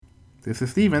This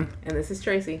is Steven. And this is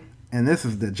Tracy. And this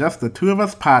is the Just the Two of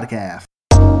Us podcast.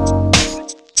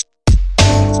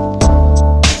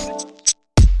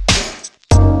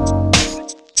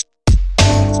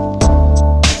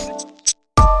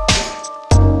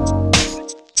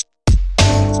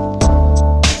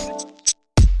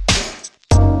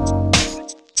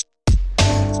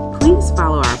 Please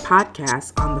follow our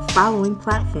podcast on the following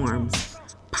platforms: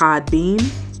 Podbean,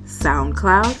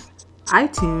 SoundCloud,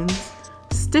 iTunes,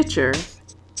 Stitcher,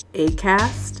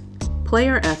 Acast,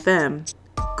 Player FM,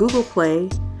 Google Play,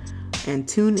 and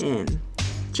TuneIn.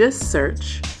 Just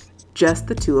search Just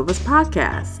the Two of Us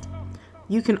podcast.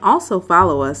 You can also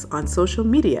follow us on social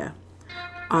media.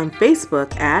 On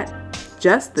Facebook at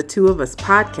Just the Two of Us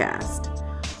podcast,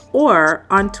 or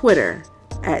on Twitter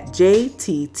at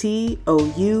JTTOU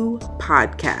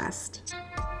podcast.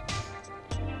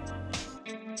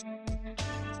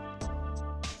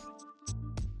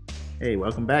 Hey,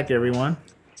 welcome back, everyone.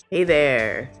 Hey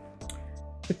there.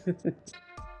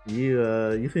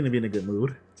 You seem to be in a good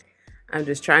mood. I'm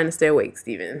just trying to stay awake,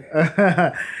 Steven.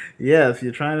 Yes,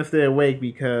 you're trying to stay awake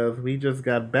because we just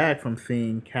got back from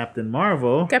seeing Captain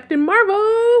Marvel. Captain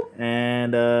Marvel!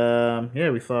 And,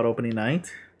 we saw it opening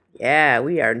night. Yeah,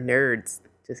 we are nerds.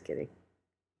 Just kidding.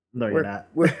 No, you're not.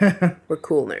 We're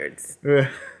cool nerds.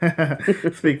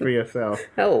 Speak for yourself.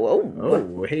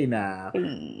 Oh, Hey now.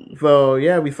 hey. So,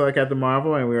 yeah, we saw Captain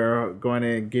Marvel, and we're going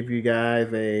to give you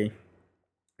guys a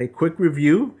quick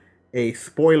review, a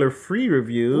spoiler-free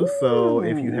review. Ooh. So,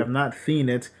 if you have not seen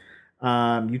it,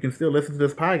 you can still listen to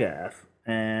this podcast.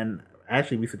 And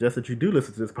actually, we suggest that you do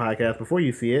listen to this podcast before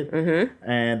you see it,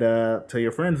 and tell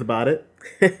your friends about it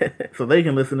so they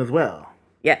can listen as well.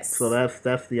 Yes. So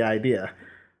that's the idea.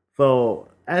 So,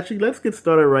 actually, let's get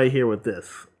started right here with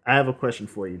this. I have a question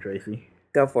for you, Tracy.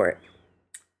 Go for it.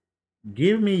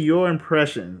 Give me your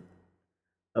impression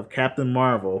of Captain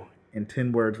Marvel in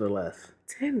 10 words or less.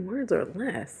 10 words or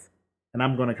less? And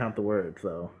I'm going to count the words,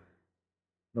 so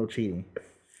no cheating.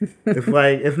 It's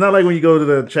not like when you go to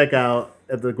the checkout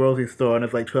at the grocery store and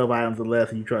it's like 12 items or less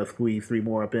and you try to squeeze 3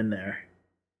 more up in there.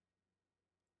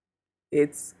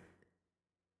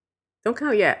 Don't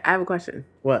count yet. I have a question.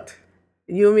 What?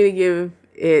 You want me to give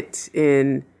it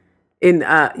you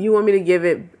want me to give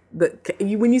it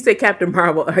when you say Captain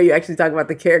Marvel, are you actually talking about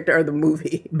the character or the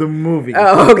movie? The movie.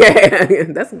 Oh, okay.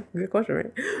 That's a good question,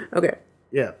 right? Okay.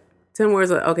 Yeah. 10 words.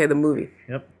 Okay, the movie.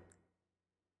 Yep.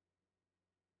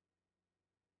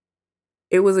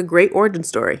 It was a great origin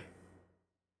story.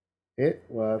 It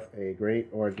was a great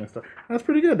origin story. That's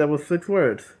pretty good. That was 6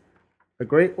 words. A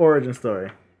great origin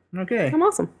story. Okay. I'm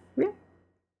awesome. Yeah.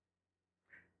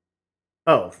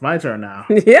 Oh, it's my turn now.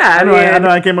 Yeah, I know.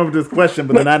 I came up with this question,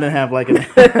 but then I didn't have I didn't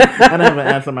have an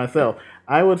answer myself.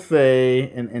 I would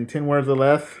say in 10 words or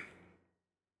less,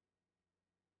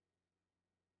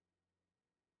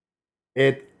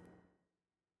 I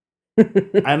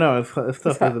know it's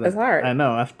tough, isn't it? It's hard. I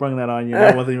know. I sprung that on you.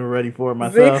 I wasn't even ready for it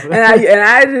myself. See? And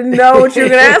I didn't know what you were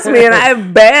gonna ask me, and I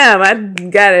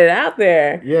got it out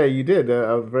there. Yeah, you did.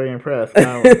 I was very impressed.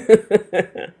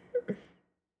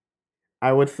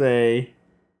 I would say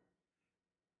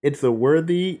it's a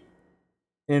worthy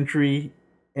entry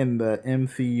in the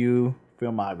MCU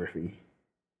filmography.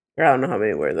 I don't know how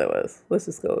many words that was. Let's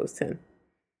just go. It was 10.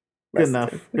 Good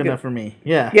enough. Good enough for me.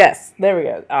 Yeah. Yes. There we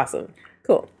go. Awesome.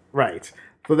 Cool. Right.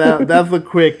 So that's a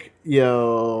quick,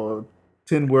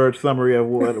 10-word summary of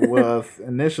what it was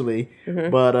initially.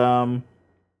 But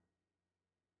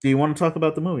do you want to talk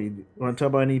about the movie? Do you want to talk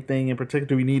about anything in particular?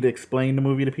 Do we need to explain the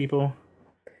movie to people?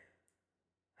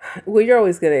 Well, you're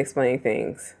always good at explaining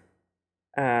things.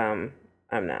 I'm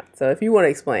not. So if you want to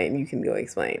explain, you can go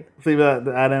explain. See, but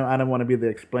I don't want to be the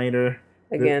explainer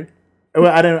again.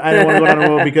 I didn't want to go down the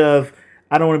road because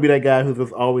I don't want to be that guy who's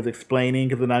just always explaining.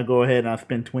 Because then I go ahead and I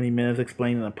spend 20 minutes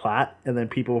explaining the plot, and then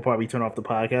people will probably turn off the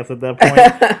podcast at that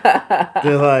point.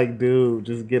 They're like, "Dude,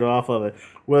 just get off of it."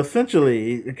 Well,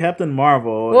 essentially, Captain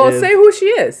Marvel. Well, say who she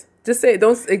is. Just say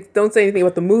don't say anything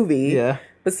about the movie. Yeah,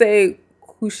 but say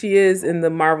who she is in the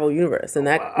Marvel universe, and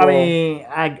that. I mean,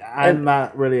 I'm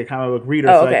not really a comic book reader,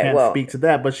 so I can't speak to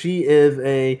that. But she is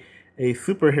a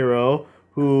superhero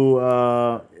who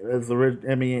is.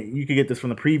 I mean, you could get this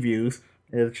from the previews.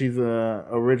 She's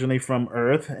originally from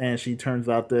Earth, and she turns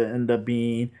out to end up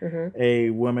being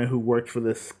a woman who worked for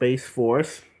the Space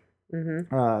Force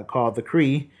called the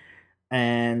Kree,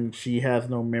 and she has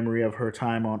no memory of her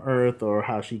time on Earth or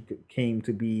how she came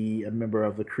to be a member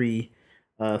of the Kree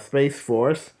Space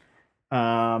Force.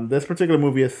 This particular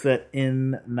movie is set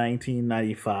in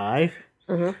 1995,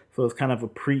 so it's kind of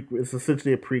it's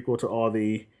essentially a prequel to all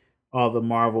the all the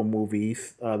Marvel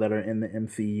movies that are in the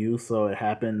MCU. So it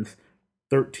happens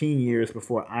 13 years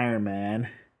before Iron Man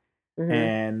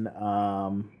and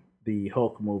the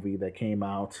Hulk movie that came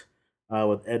out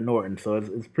with Ed Norton. So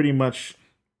it's pretty much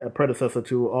a predecessor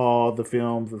to all the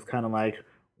films. It's kind of like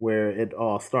where it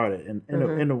all started.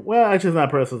 And well, actually, it's not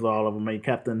predecessor to all of them. I mean,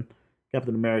 Captain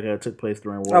America took place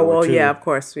during World War II. Yeah, of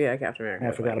course. Yeah, Captain America.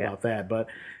 I forgot about that. But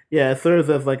yeah, it serves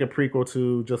as like a prequel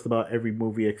to just about every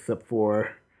movie except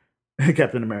for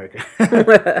Captain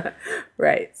America.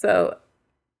 Right. So,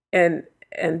 and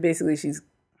basically she's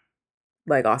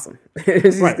like awesome.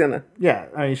 She's gonna. Yeah,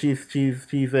 I mean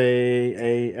she's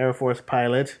a Air Force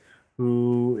pilot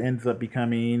who ends up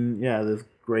becoming this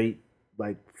great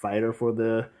like fighter for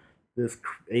this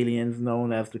aliens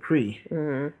known as the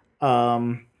Kree.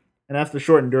 And that's the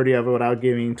short and dirty of it without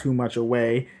giving too much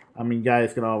away. I mean,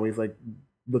 guys can always like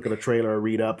look at a trailer or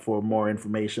read up for more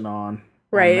information on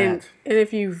right. And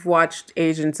if you've watched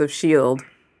Agents of S.H.I.E.L.D.,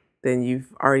 then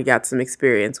you've already got some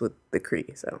experience with the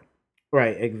Kree. So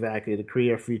right, exactly. The Kree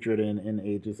are featured in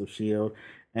Agents of S.H.I.E.L.D.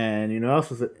 And you know else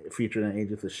was featured in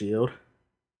Agents of S.H.I.E.L.D.?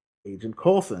 Agent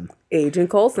Coulson.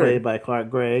 Played by Clark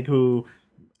Gregg, who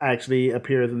actually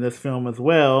appears in this film as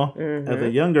well as a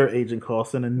younger Agent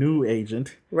Coulson, a new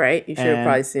agent. Right. You should have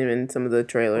probably seen him in some of the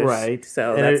trailers. Right.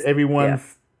 So and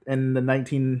everyone's in the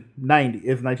 1990.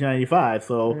 It's 1995,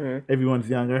 so everyone's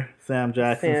younger. Sam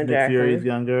Jackson, Nick Fury's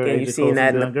younger. Yeah, you've seen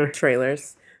that in the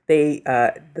trailers. They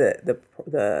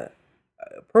the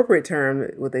appropriate term,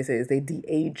 what they say is they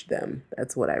de-aged them.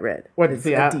 That's what I read. What?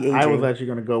 See, I was actually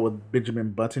going to go with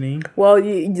Benjamin Buttoning. Well,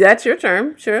 that's your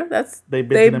term. Sure, that's they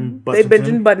Benjamin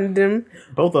buttoned them.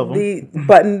 Both of them. They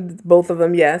buttoned both of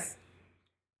them. Yes.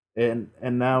 And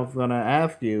now I'm gonna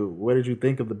ask you, what did you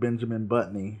think of the Benjamin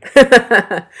buttoning?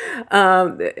 It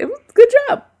was a good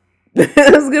job.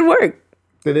 It was good work.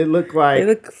 Did it look like they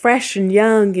look fresh and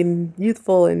young and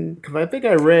youthful? And because I think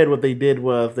I read what they did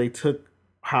was they took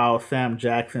how Sam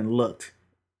Jackson looked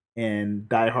in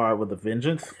Die Hard with a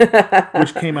Vengeance,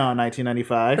 which came out in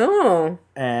 1995. Oh,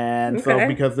 and so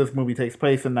because this movie takes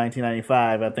place in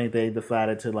 1995, I think they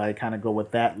decided to like kind of go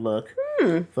with that look.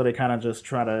 So they kind of just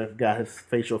got his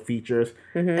facial features,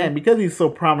 and because he's so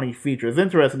prominently featured, it's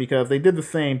interesting because they did the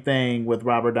same thing with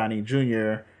Robert Downey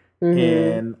Jr.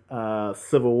 In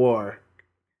Civil War,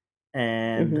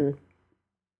 and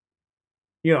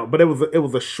you know, but it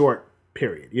was a short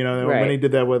period. You know, when they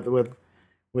did that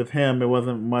with him, it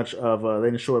wasn't much of they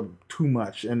didn't show it too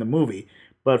much in the movie.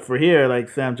 But for here, like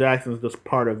Sam Jackson's just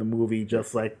part of the movie,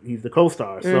 just like he's the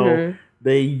co-star. So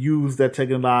they used that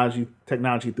technology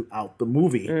throughout the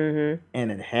movie,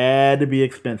 and it had to be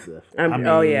expensive.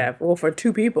 Well, for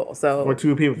two people,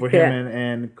 for him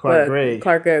and Clark Gregg.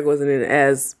 Clark Gregg wasn't in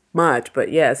as much, but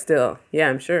still,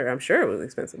 I'm sure it was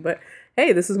expensive. But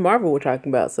hey, this is Marvel we're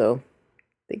talking about, so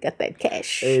they got that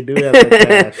cash. They do have that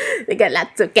cash. They got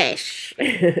lots of cash.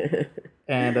 And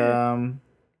I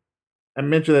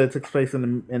mentioned that it took place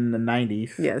in the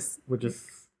 90s. Yes, which is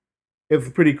it's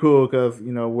pretty cool because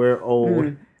you know we're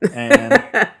old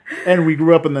and we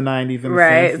grew up in the 90s.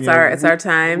 Right, it's our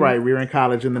time. Right, we were in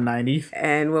college in the 90s.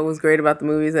 And what was great about the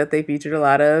movie is that they featured a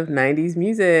lot of 90s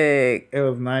music. It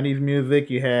was 90s music.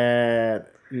 You had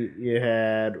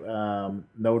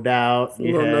No Doubt.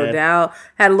 No Doubt.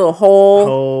 Had a little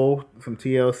Hole. Some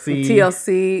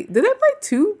TLC. Did they play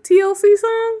two TLC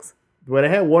songs? Well, they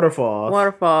had Waterfalls.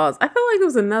 I felt like it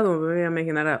was another one, but maybe I'm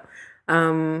making that up.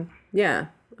 Yeah.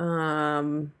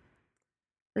 And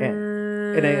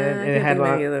it had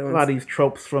a lot of these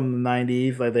tropes from the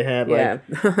 90s. Like they had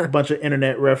a bunch of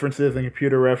internet references and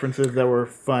computer references that were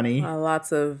funny.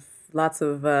 Lots of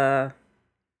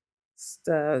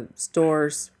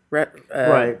stores. Right,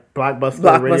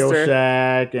 Blockbuster, Radio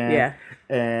Shack,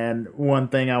 and one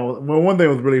thing that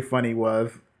was really funny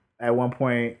was at one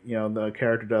point, you know, the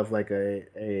character does like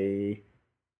a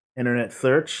internet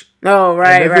search. Oh,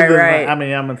 right. I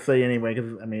mean, I'm gonna say anyway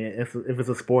because I mean, if it's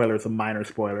a spoiler, it's a minor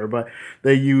spoiler. But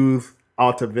they use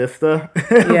Alta Vista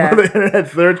for the internet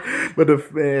search, but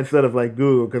instead of like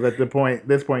Google, because at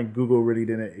this point, Google really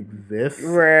didn't exist.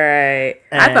 Right.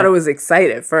 And I thought it was Excite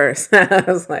at first. I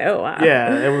was like, oh wow.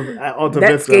 Yeah, it was Alta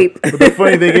Vista. But the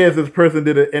funny thing is, this person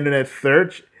did an internet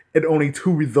search. And only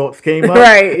 2 results came up.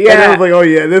 Right, yeah. And I was like, oh,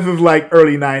 yeah, this is like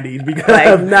early 90s. Because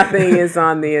like nothing is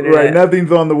on the internet. Right, nothing's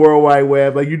on the World Wide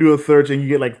Web. Like, you do a search and you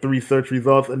get like 3 search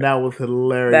results. And that was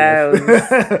hilarious.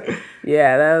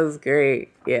 That was great.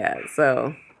 Yeah,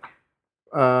 so.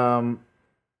 But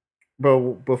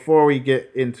before we get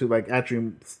into like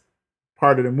actually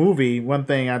part of the movie, one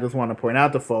thing I just want to point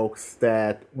out to folks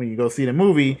that when you go see the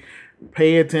movie,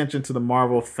 pay attention to the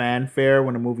Marvel fanfare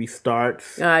when the movie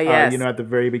starts. Yes. At the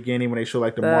very beginning when they show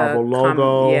like the Marvel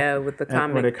logo. With the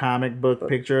comic book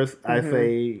pictures. Mm-hmm. I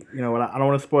say, I don't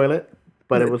want to spoil it,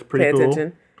 but it was pretty cool.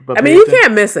 Attention. But you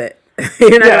can't miss it.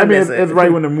 You're not gonna miss it. It's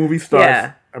right when the movie starts.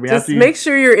 Yeah. Just make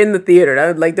sure you're in the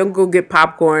theater. Don't go get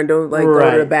popcorn. Don't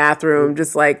go to the bathroom.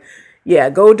 Just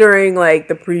go during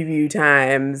the preview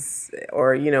times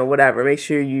or whatever. Make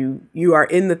sure you are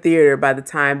in the theater by the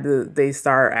time they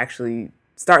start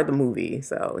the movie.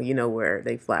 So where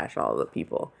they flash all the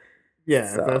people. Yeah,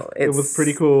 so it was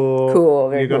pretty cool.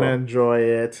 Cool. You're gonna enjoy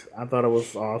it. I thought it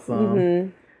was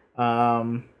awesome.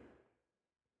 Mm-hmm.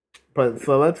 But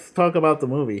so let's talk about the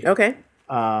movie. Okay.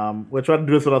 We'll try to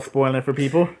do this without spoiling it for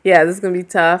people. Yeah, this is gonna be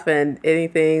tough, and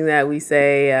anything that we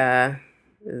say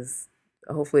is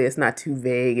hopefully it's not too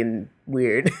vague and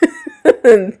weird.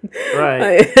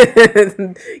 Right.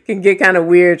 Can get kind of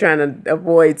weird trying to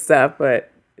avoid stuff, but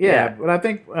yeah. But I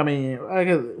think I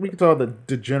guess we can talk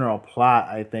the general plot.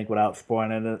 I think without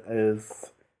spoiling it is.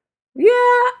 Yeah,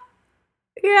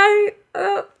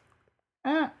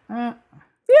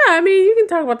 you can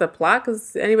talk about the plot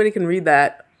because anybody can read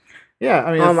that. Yeah,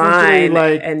 online,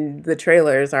 and the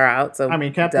trailers are out. So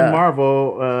Captain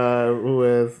Marvel, who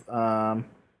is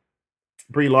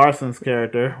Brie Larson's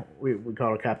character, we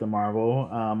call her Captain Marvel,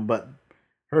 but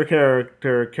her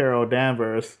character Carol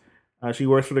Danvers, she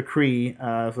works for the Kree,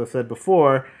 as I said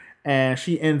before, and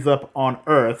she ends up on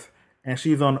Earth, and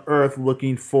she's on Earth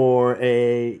looking for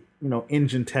a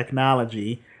engine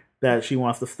technology that she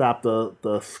wants to stop the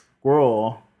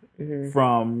Skrull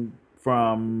from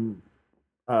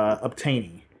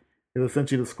obtaining. Because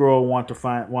essentially the Skrull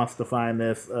wants to find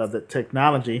this the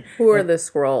technology. Who are the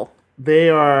Skrull? They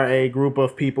are a group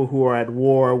of people who are at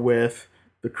war with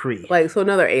the Kree. So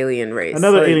another alien race.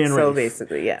 So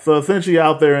basically, yeah. So essentially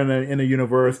out there in the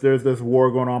universe, there's this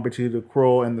war going on between the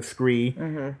Skrull and the Kree.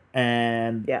 Mm-hmm.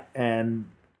 And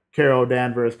Carol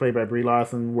Danvers, played by Brie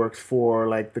Larson, works for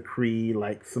the Kree,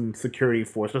 some security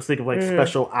force. Just think of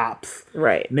special ops,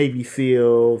 right? Navy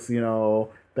SEALs,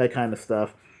 that kind of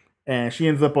stuff. And she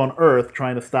ends up on Earth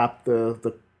trying to stop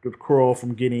the Skrull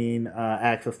from getting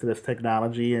access to this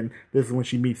technology. And this is when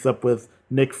she meets up with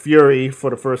Nick Fury for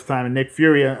the first time. And Nick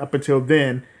Fury, up until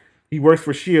then, he works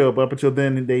for S.H.I.E.L.D., but up until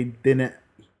then, he didn't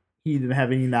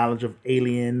have any knowledge of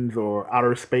aliens or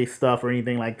outer space stuff or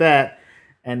anything like that.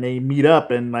 And they meet up,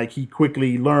 and he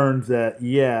quickly learns that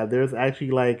there's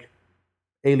actually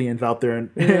aliens out there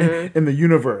in the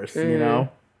universe, and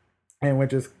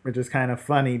which is kind of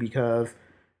funny because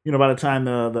by the time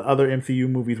the other MCU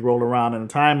movies roll around in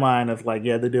the timeline, it's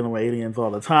they're dealing with aliens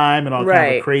all the time and all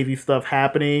kinds of crazy stuff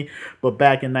happening. But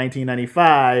back in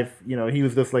 1995, he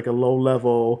was just a low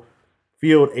level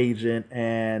field agent,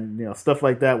 and stuff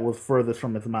like that was furthest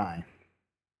from his mind.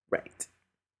 Right.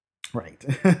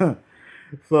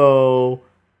 So,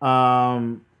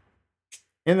 in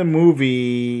the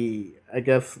movie, I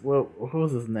guess, what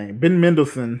was his name? Ben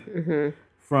Mendelsohn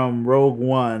from Rogue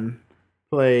One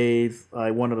plays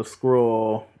one of the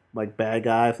Skrull bad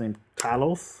guys named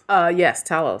Talos. Yes,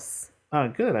 Talos. Oh,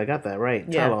 good, I got that right,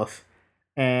 yeah. Talos.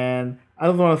 And I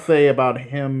just want to say about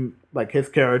him, his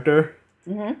character.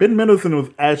 Mm-hmm. Ben Mendelsohn was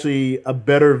actually a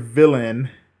better villain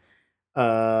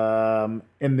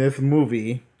in this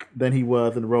movie than he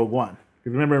was in Rogue One.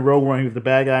 Because remember in Rogue One, he was the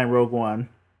bad guy in Rogue One.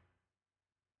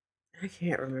 I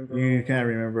can't remember. You can't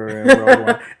remember in Rogue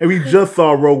One. And we just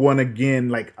saw Rogue One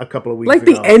again a couple of weeks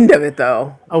ago. The end of it,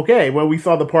 though. Okay, well, we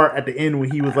saw the part at the end when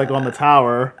he was on the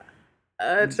tower.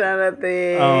 I'm trying to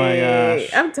think. Oh my gosh.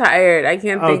 I'm tired. I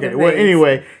can't think of things. Well,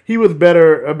 anyway, he was a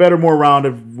better, more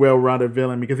well-rounded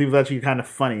villain because he was actually kind of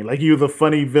funny. He was a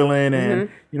funny villain, and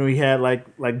he had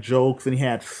jokes and he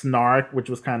had snark, which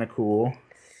was kind of cool.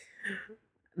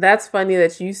 That's funny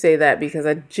that you say that because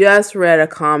I just read a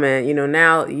comment.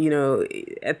 Now,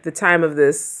 at the time of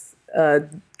this,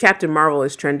 Captain Marvel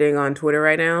is trending on Twitter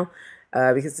right now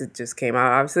because it just came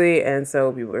out, obviously. And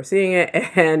so people are seeing it.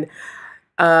 And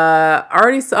I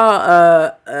already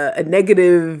saw a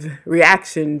negative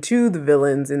reaction to the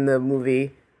villains in the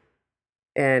movie.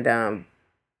 And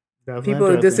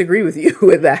people disagree with you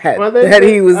with that. Well, that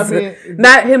he was,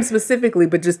 not him specifically,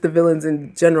 but just the villains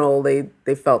in general, they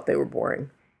felt they were boring.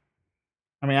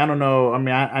 I don't know.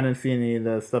 I didn't see any of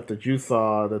the stuff that you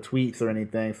saw, the tweets or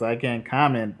anything, so I can't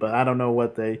comment. But I don't know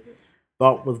what they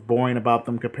thought was boring about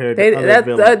them compared to other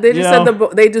villains. They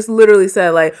just they just literally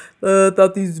said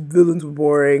thought these villains were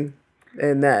boring,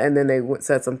 and then they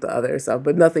said some other stuff,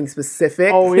 but nothing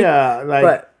specific. Oh yeah,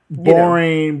 but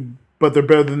boring, but they're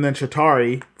better than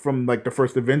Chitauri from the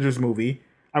first Avengers movie.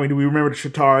 Do we remember the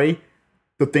Chitauri?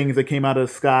 the things that came out of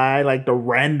the sky, like the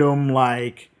random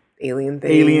like alien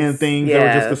things that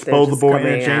were just disposable and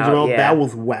interchangeable. That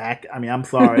was whack. I mean, I'm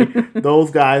sorry.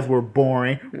 Those guys were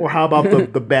boring. Or how about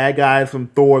the bad guys from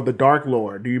Thor, the Dark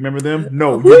Lord? Do you remember them?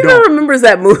 No, who even remembers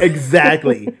that movie?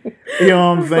 Exactly. You know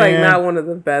what I'm saying? Like not one of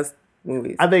the best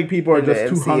movies. I think people are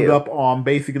just too hung up on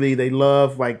basically they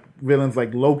love like villains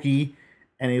like Loki,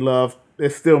 and they're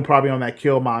still probably on that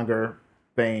Killmonger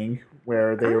thing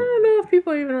where they. I don't know if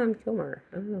people are even on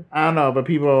Killmonger. I don't know, but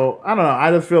people. I don't know.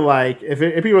 I just feel like if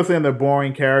people are saying they're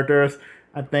boring characters,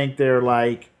 I think they're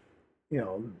like,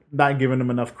 not giving them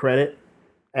enough credit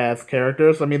as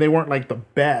characters. I mean, they weren't like the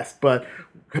best, but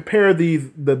compare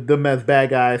them as bad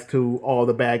guys to all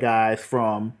the bad guys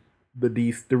from the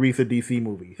recent DC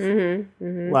movies.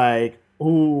 Like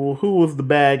who was the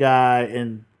bad guy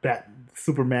in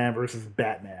Superman versus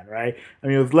Batman, right? I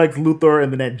mean, it was Lex Luthor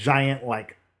and then that giant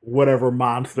like whatever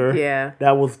monster. Yeah,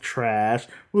 that was trash.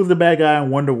 Who was the bad guy in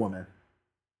Wonder Woman?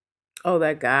 Oh,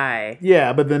 that guy.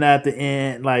 Yeah, but then at the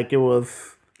end, like it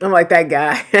was. I'm like that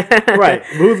guy. Right.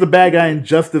 Who's the bad guy in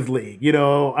Justice League?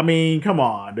 I mean, come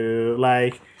on, dude.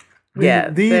 Like,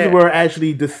 these were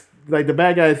actually like the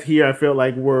bad guys here. I felt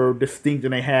like were distinct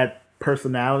and they had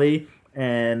personality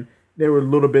and they were a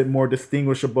little bit more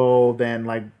distinguishable than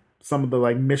like some of the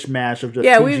like mishmash of just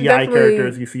CGI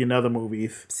characters you see in other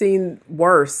movies. Seen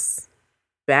worse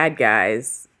bad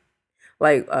guys,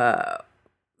 like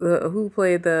who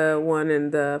played the one in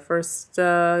the first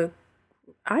Iron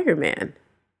Man?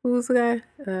 Who was the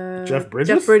guy? Jeff Bridges.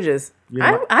 Jeff Bridges.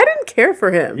 I didn't care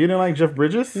for him. You didn't like Jeff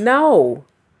Bridges? No.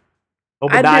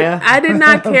 Obadiah. I did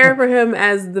not care for him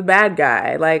as the bad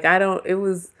guy. Like I don't know. It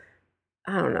was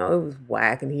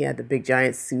whack, and he had the big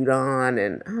giant suit on,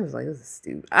 and I was like, "This is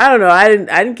stupid." I don't know. I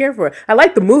didn't care for it. I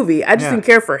liked the movie. I just didn't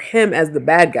care for him as the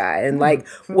bad guy, and like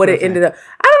what it ended up.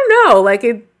 I don't know. Like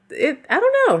it. I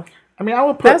don't know. I mean, I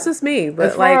would put that's just me. But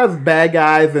as far as bad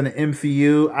guys in the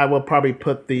MCU, I would probably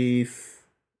put the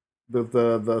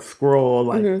Skrull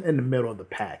like in the middle of the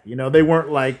pack. They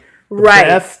weren't like.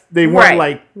 Best. They weren't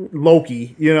like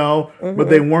Loki, but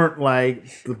they weren't like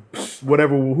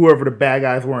whoever the bad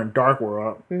guys were in Dark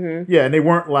World. Yeah, and they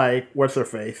weren't like what's her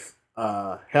face,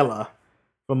 Hela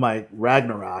from like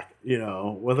Ragnarok.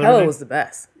 Hela was the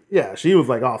best. Yeah, she was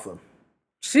like awesome.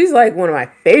 She's like one of my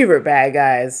favorite bad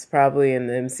guys, probably in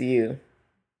the MCU.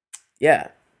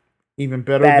 Yeah, even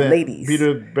better bad than ladies.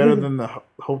 Better than the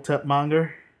Hotep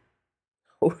Monger.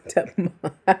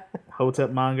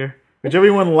 Hotep Monger. Which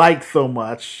everyone liked so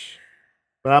much,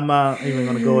 but I'm not even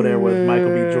going to go there with Michael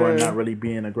B. Jordan not really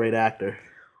being a great actor.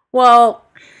 Well,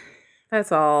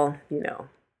 that's all,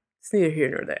 it's neither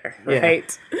here nor there,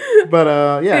 right? Yeah. But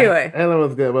anyway, Hela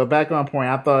was good. But back on point,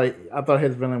 I thought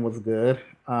his villain was good.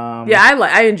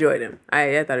 I enjoyed him.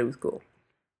 I thought he was cool.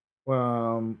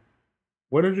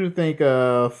 What did you think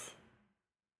of?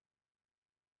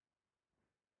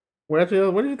 What do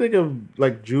you think of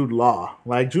like Jude Law?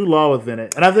 Like Jude Law was in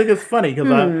it, and I think it's funny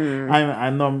because I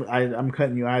know I'm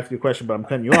cutting you. I asked you a question, but I'm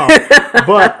cutting you off.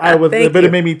 But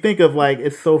it made me think of like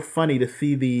it's so funny to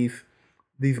see these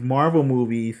Marvel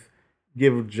movies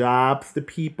give jobs to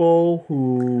people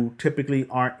who typically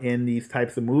aren't in these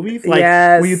types of movies.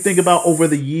 Like when you think about over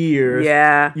the years,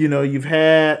 you've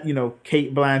had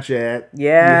Cate Blanchett, you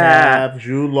have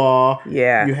Jude Law,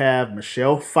 you have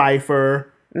Michelle Pfeiffer.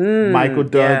 Michael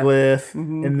Douglas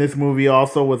in this movie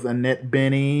also was Annette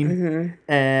Bening,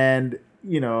 and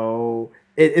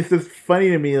it's just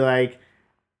funny to me. Like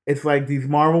it's like these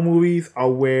Marvel movies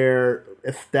are where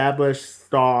established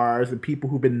stars and people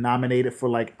who've been nominated for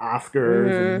like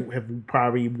Oscars and have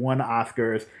probably won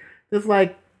Oscars. It's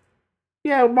like,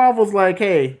 Marvel's like,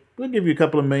 hey, we'll give you a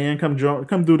couple of million. Come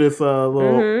do this little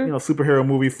superhero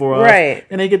movie for us, right?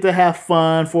 And they get to have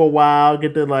fun for a while.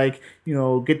 Get to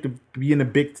get to be in a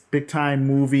big time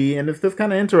movie, and it's just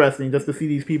kind of interesting just to see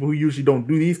these people who usually don't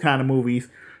do these kind of movies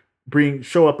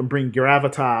show up and bring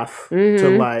gravitas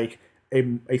to like a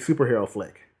superhero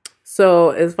flick.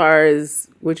 So as far as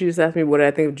what you just asked me, what did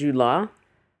I think of Jude Law?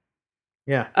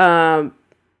 Yeah.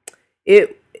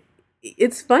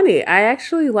 It's funny. I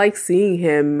actually like seeing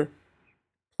him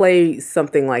play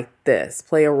something like this,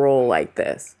 play a role like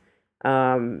this.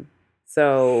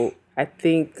 So I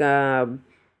think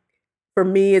for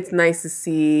me, it's nice to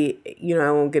see,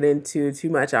 I won't get into too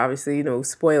much, obviously,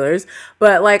 spoilers,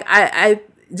 but like, I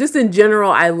just in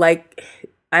general, I liked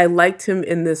him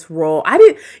in this role. I'll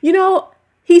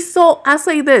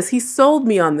say this, he sold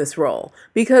me on this role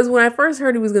because when I first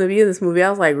heard he was going to be in this movie, I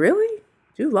was like, really?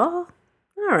 Jude Law?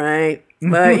 All right.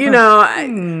 But,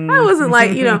 I wasn't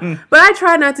like, but I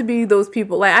try not to be those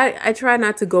people. Like, I try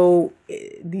not to go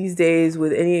these days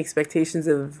with any expectations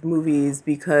of movies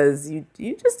because you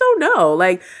just don't know.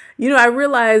 Like, I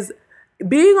realize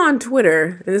being on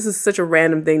Twitter, and this is such a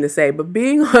random thing to say, but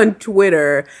being on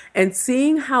Twitter and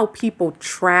seeing how people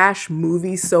trash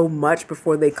movies so much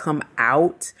before they come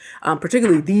out,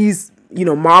 particularly these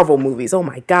Marvel movies. Oh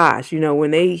my gosh,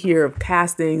 when they hear of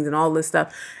castings and all this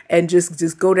stuff and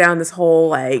just go down this whole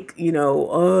like,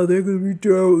 oh, they're going to be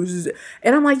terrible.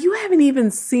 And I'm like, you haven't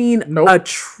even seen a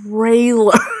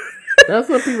trailer. That's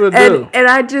what people do.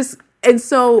 And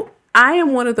so I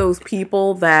am one of those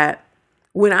people that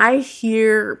when I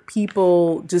hear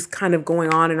people just kind of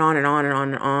going on and on and on and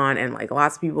on and on, and like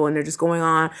lots of people, and they're just going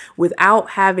on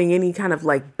without having any kind of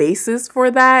like basis for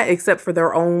that, except for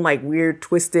their own like weird,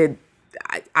 twisted,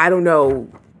 I don't know,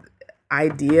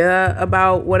 idea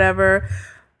about whatever,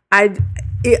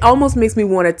 it almost makes me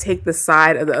want to take the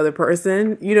side of the other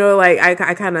person. Like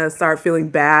I kind of start feeling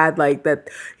bad, like that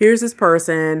here's this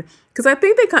person, because I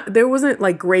think there wasn't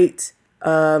like great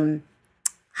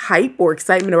hype or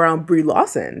excitement around Brie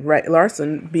Larson, right?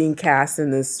 Larson being cast in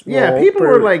this role. Yeah, people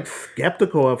were like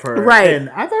skeptical of her, right?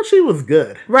 And I thought she was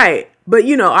good, right? But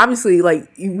obviously, like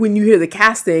when you hear the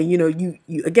casting, you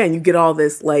again, you get all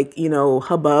this like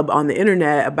hubbub on the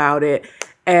internet about it,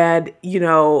 and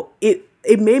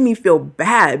it made me feel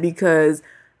bad because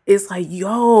it's like,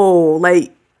 yo,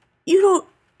 like you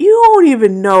don't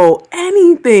even know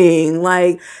anything,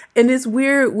 like, and it's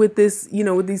weird with this,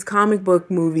 with these comic book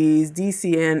movies,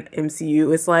 DC and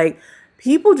MCU. It's like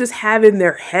people just have in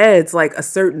their heads like a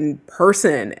certain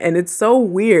person, and it's so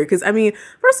weird because I mean,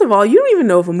 first of all, you don't even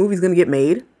know if a movie's gonna get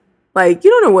made. Like,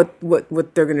 you don't know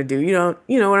what they're gonna do. You know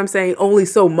what I'm saying? Only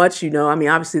so much, I mean,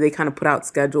 obviously they kind of put out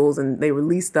schedules and they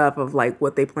release stuff of like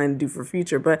what they plan to do for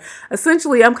future. But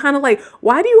essentially, I'm kind of like,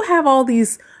 why do you have all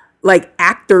these like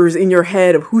actors in your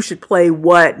head of who should play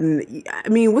what? And I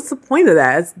mean, what's the point of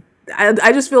that?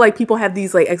 I just feel like people have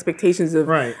these like expectations of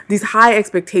these high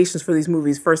expectations for these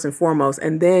movies first and foremost,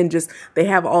 and then just they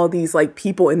have all these like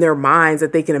people in their minds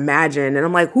that they can imagine, and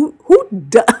I'm like, who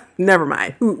does? Never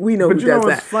mind, we know who does that.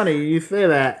 But it's funny you say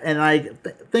that, and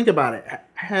like think about it.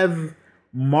 Has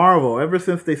Marvel, ever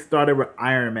since they started with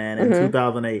Iron Man in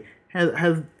 2008,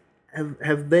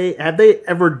 have they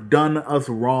ever done us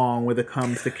wrong when it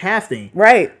comes to casting?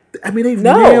 Right. I mean, they've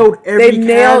nailed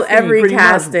every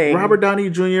casting. Robert Downey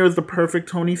Jr. is the perfect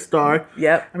Tony Stark.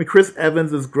 Yep. I mean, Chris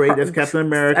Evans is great as Captain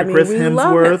America. Chris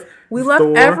Hemsworth. We love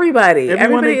Thor. Everybody.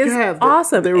 Everybody is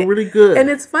awesome. They were really good. And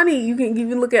it's funny, you can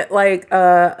even look at like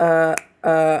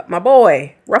my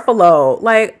boy Ruffalo.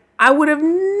 Like, I would have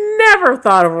never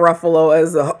thought of Ruffalo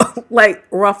as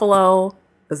Ruffalo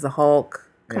as the Hulk.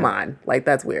 Come on. Like,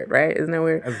 that's weird, right? Isn't that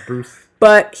weird? As Bruce.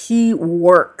 But he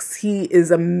works. He is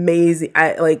amazing.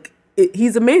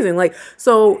 He's amazing. Like,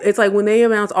 so it's like when they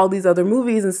announce all these other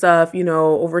movies and stuff,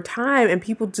 over time, and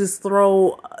people just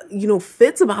throw,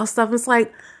 fits about stuff. It's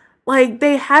like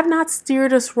they have not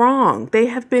steered us wrong. They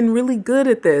have been really good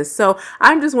at this. So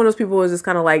I'm just one of those people who's just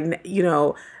kind of like,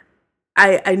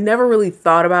 I never really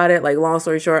thought about it. Like, long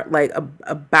story short, like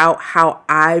about how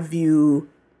I view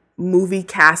movie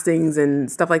castings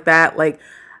and stuff like that. Like,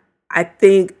 I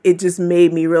think it just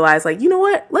made me realize, like, you know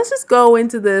what? Let's just go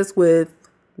into this with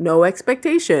no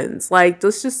expectations. Like,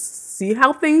 let's just see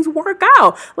how things work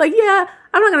out. Like, yeah,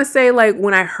 I'm not going to say, like,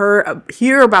 when I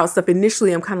hear about stuff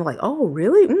initially, I'm kind of like, oh,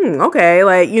 really? Okay.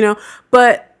 Like,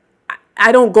 but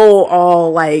I don't go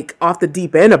all, like, off the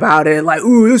deep end about it. Like,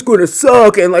 ooh, it's going to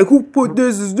suck. And, like, who put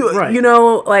this? Right.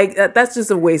 Like, that's just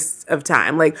a waste of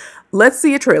time. Like, let's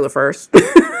see a trailer first.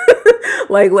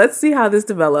 Like, let's see how this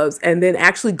develops, and then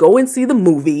actually go and see the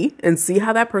movie and see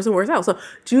how that person works out. So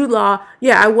Jude Law,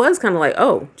 yeah, I was kind of like,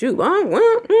 oh, Jude Law,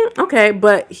 well, okay,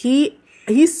 but he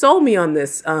sold me on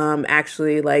this.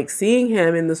 Actually, like, seeing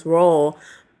him in this role,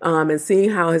 and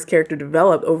seeing how his character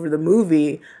developed over the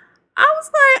movie, I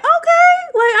was like, okay,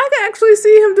 like, I could actually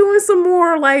see him doing some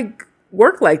more like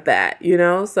work like that,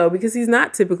 so because he's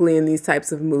not typically in these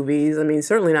types of movies. I mean,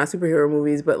 certainly not superhero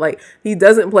movies, but like, he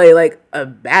doesn't play like a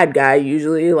bad guy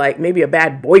usually, like maybe a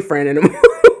bad boyfriend in a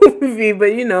movie, but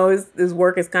his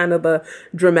work is kind of the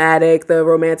dramatic, the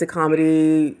romantic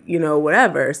comedy,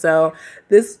 whatever. So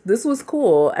this was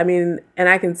cool. I mean, and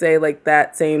I can say like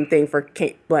that same thing for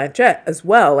Cate Blanchett as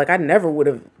well. Like, I never would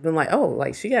have been like, oh,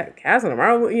 like, she got cast in a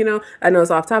Marvel, I know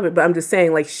it's off topic, but I'm just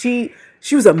saying, like, she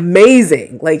was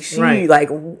amazing. Like, she like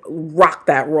rocked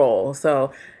that role.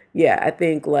 So yeah, I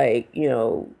think like,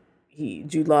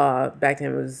 Jude Law back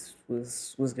then was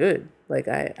good. Like,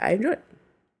 I enjoyed it.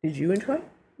 Did you enjoy it?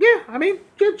 Yeah, I mean,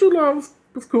 Jude Law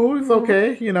was cool. He was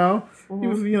okay. You know, he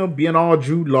was being all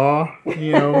Jude Law.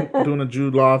 You know, doing a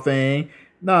Jude Law thing.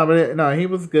 No, he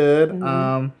was good.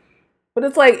 But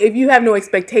it's like if you have no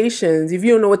expectations, if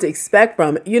you don't know what to expect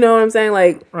from it, you know what I'm saying?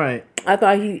 Like, right. I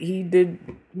thought he did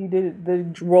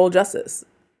the role justice.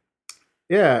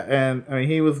 Yeah, and I mean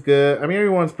he was good. I mean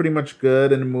everyone's pretty much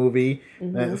good in the movie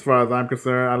as far as I'm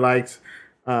concerned. I liked,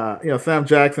 Sam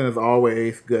Jackson is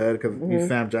always good because he's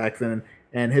Sam Jackson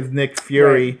and his Nick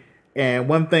Fury. Right. And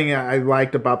one thing I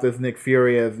liked about this Nick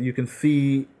Fury is you can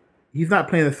see he's not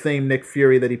playing the same Nick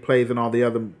Fury that he plays in all the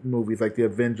other movies, like the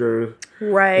Avengers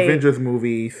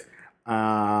movies,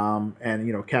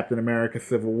 and Captain America: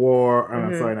 Civil War.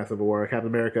 I'm sorry, not Civil War. Captain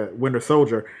America: Winter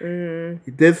Soldier.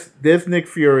 This Nick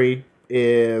Fury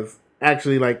is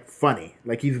actually like funny.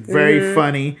 Like he's very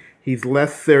funny. He's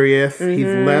less serious. He's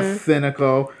less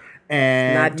cynical.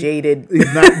 And not jaded.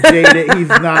 He's not jaded. He's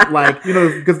not like,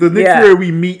 because the Nick Fury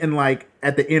we meet in like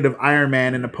at the end of Iron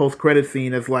Man in the post-credit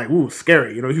scene is like, ooh,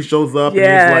 scary. He shows up and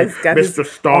he's like Mr.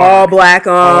 Stark. All black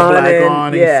on.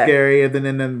 And he's scary. And then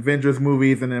in the Avengers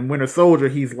movies and then Winter Soldier,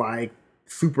 he's like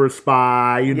super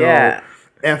spy,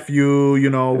 F you,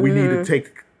 we need to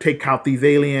take out these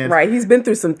aliens. Right, he's been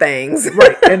through some things.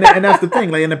 Right, and that's the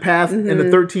thing. Like in the past, in the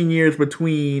 13 years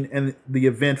between and the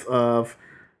events of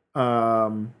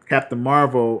Captain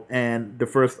Marvel and the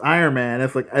first Iron Man,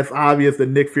 it's obvious that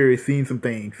Nick Fury's seen some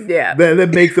things. Yeah, that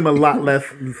makes him a lot less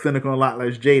cynical, a lot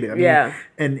less jaded. I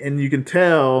mean, and you can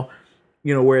tell,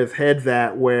 where his head's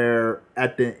at. Where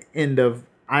at the end of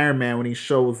Iron Man, when he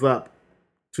shows up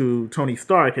to Tony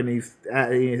Stark and he's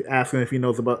asking if he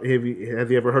knows about, has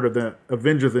he ever heard of the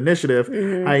Avengers Initiative?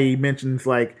 He mentions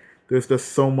like there's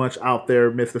just so much out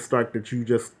there, Mr. Stark, that you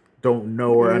just don't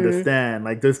know or understand.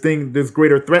 Like there's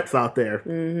greater threats out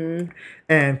there.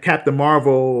 And Captain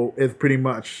Marvel is pretty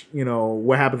much,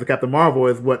 what happens to Captain Marvel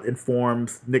is what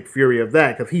informs Nick Fury of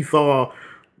that, because he saw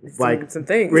like some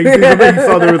things. He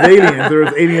saw there was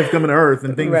aliens coming to Earth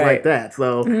and things like that.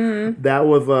 So that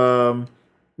was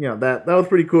that was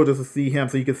pretty cool just to see him,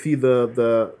 so you could see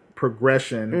the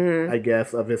progression, I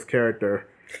guess, of his character.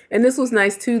 And this was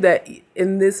nice too that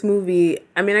in this movie,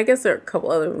 I mean, I guess there are a couple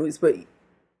other movies, but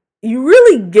you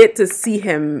really get to see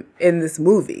him in this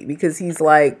movie because he's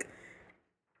like,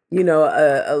 he's not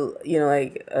a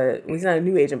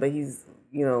new agent, but he's,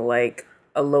 like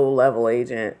a low level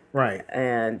agent. Right.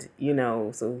 And,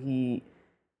 so he,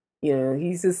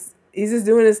 he's just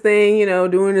doing his thing,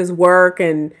 doing his work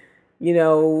and,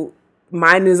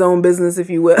 minding his own business, if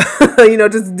you will,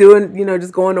 just doing,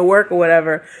 just going to work or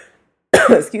whatever.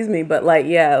 Excuse me. But like,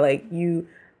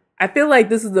 I feel like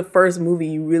this is the first movie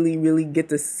you really, really get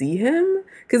to see him,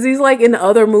 because he's like in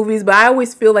other movies, but I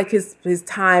always feel like his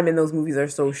time in those movies are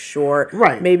so short.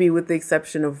 Right. Maybe with the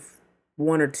exception of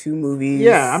one or two movies.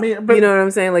 Yeah, I mean, but, you know what I'm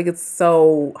saying? Like it's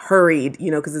so hurried,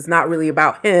 because it's not really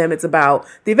about him. It's about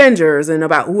the Avengers and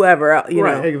about whoever, you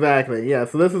know. Exactly. Yeah.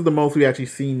 So this is the most we actually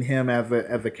seen him as a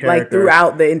character, like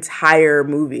throughout the entire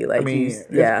movie. Like, I mean, it's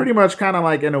pretty much kind of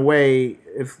like, in a way,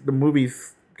 it's the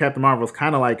movie's Captain Marvel is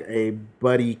kind of like a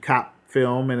buddy cop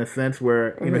film in a sense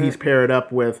where he's paired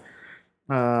up with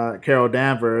Carol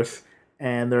Danvers,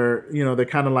 and they're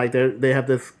kind of like they have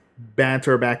this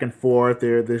banter back and forth.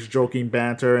 They're this joking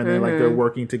banter, and they're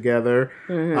working together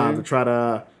to try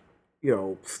to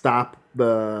stop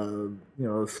the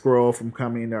Skrull from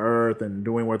coming to Earth and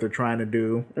doing what they're trying to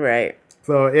do. Right.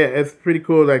 So it's pretty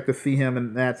cool, like, to see him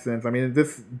in that sense. I mean,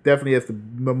 this definitely is the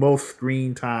most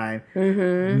screen time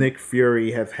Nick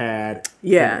Fury has had.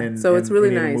 Yeah, so it's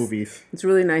really nice. Movies. It's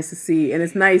really nice to see, and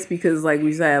it's nice because, like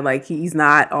we said, like he's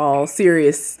not all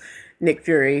serious Nick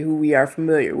Fury, who we are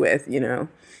familiar with.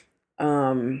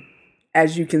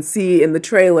 As you can see in the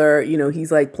trailer,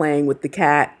 he's like playing with the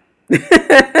cat.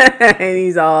 And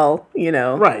he's all,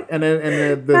 right, and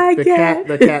then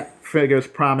the cat figures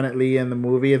prominently in the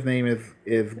movie. His name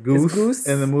is Goose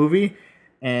in the movie,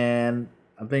 and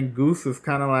I think Goose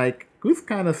kind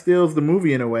of steals the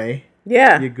movie in a way.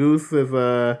 Yeah, Goose is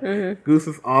Goose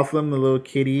is awesome. The little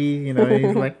kitty,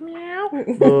 he's like meow.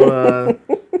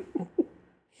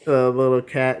 Little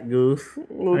cat Goose.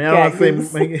 Little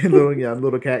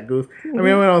cat Goose. I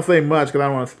mean, I don't say much because I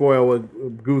don't want to spoil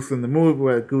what Goose in the movie,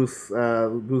 what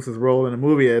Goose's role in the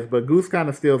movie is. But Goose kind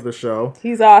of steals the show.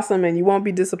 He's awesome, and you won't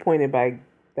be disappointed by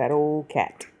that old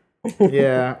cat.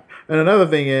 Yeah, and another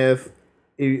thing is,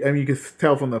 you can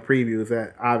tell from the previews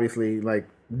that obviously, like,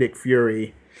 Nick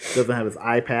Fury doesn't have his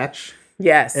eye patch.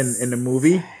 Yes. In the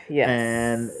movie. Yes.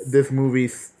 And this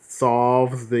movie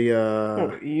solves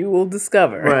the you will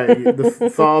discover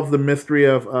solves the mystery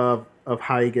of of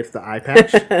how he gets the eye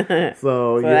patch.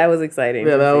 So that was exciting.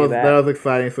 Yeah, that was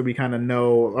exciting. So we kind of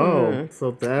know.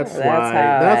 So that's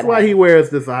why he wears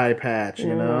this eye patch.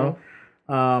 You know.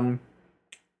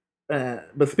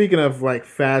 But speaking of like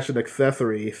fashion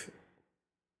accessories,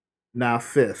 now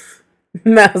sis.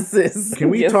 Can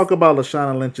we talk about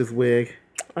Lashana Lynch's wig?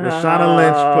 Lashana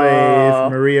Lynch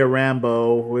plays Maria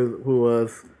Rambeau, who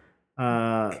was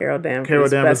Carol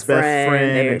Danvers' best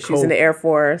friend. She was in the Air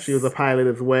Force. She was a pilot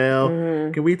as well.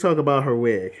 Can we talk about her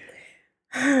wig?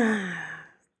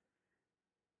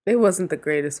 It wasn't the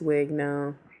greatest wig,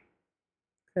 no.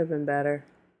 Could have been better.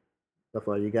 That's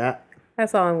all you got?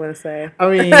 That's all I'm going to say. I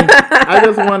mean, I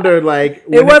just wondered, like...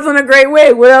 It wasn't a great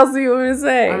wig. What else do you want to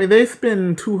say? I mean, they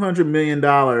spend $200 million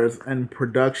in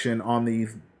production on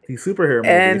these superhero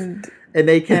movies. And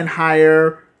they can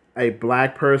hire a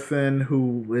black person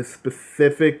who is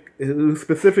specifically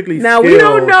now, skilled. We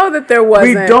don't know that there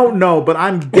wasn't. We don't know, but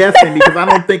I'm guessing because I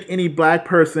don't think any black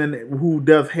person who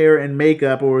does hair and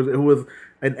makeup or who is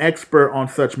an expert on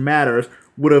such matters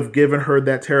would have given her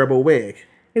that terrible wig.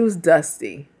 It was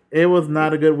dusty. It was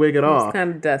not a good wig at all. It was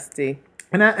kind of dusty.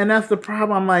 And that's the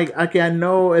problem. I'm like, okay, I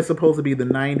know it's supposed to be the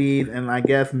 90s, and I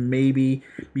guess maybe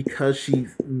because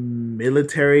she's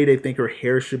military, they think her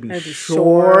hair should be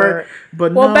short.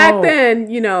 But well, back then,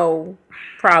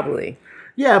 probably.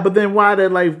 Yeah, but then why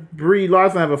did like Brie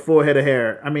Larson have a full head of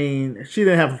hair? I mean, she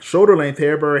didn't have shoulder length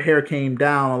hair, but her hair came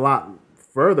down a lot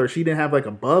further. She didn't have like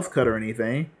a buzz cut or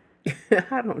anything.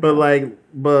 I don't know.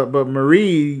 But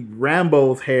Marie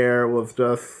Rambeau's hair was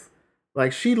just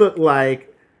like she looked like.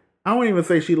 I won't even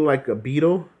say she looked like a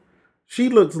beetle. She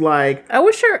looks like I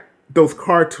wish her those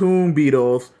cartoon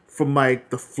beetles from like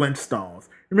the Flintstones.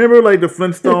 Remember like the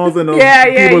Flintstones and those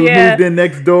people who moved in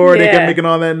next door? They kept making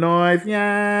all that noise.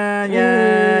 Yeah.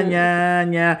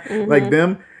 Like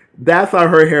them. That's how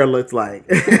her hair looks like.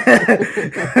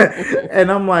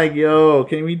 And I'm like, yo,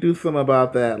 can we do something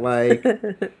about that? Like,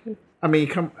 I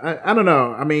mean, I don't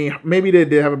know. I mean, maybe they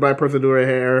did have a black person do her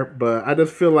hair, but I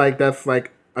just feel like that's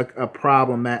like a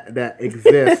problem that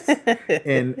exists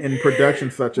in production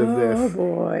such as this. Oh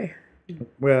boy.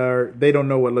 Where they don't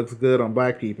know what looks good on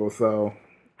black people, so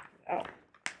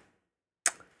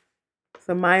it's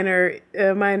a minor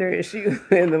issue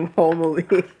in the whole movie.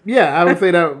 Yeah, I would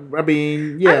say that. I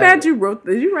mean, yeah. I'm glad you wrote.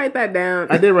 Did you write that down?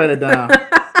 I did write it down.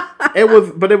 It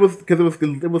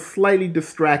was slightly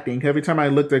distracting every time I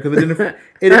looked at it because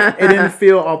it didn't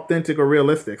feel authentic or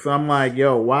realistic. So I'm like,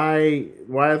 yo, why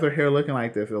is her hair looking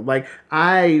like this? Like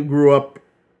I grew up,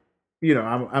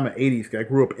 I'm an 80s guy. I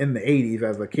grew up in the 80s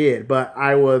as a kid, but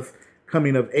I was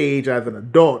coming of age as an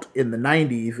adult in the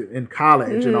 90s in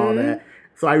college and all that.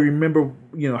 So I remember,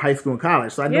 high school and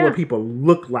college. So I know what people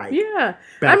look like. Yeah.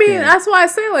 I mean, that's why I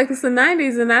say, like, it's the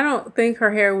 90s, and I don't think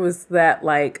her hair was that,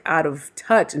 like, out of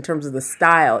touch in terms of the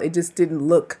style. It just didn't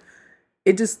look...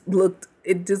 It just looked...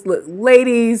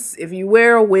 Ladies, if you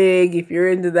wear a wig, if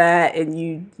you're into that, and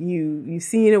you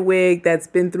seen a wig that's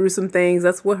been through some things,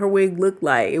 that's what her wig looked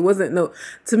like. It wasn't...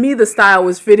 To me, the style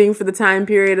was fitting for the time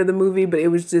period of the movie, but it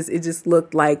just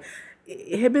looked like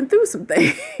it had been through some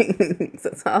things.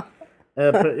 That's all.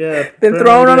 Been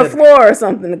thrown on the floor or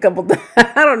something a couple times.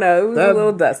 I don't know. It was a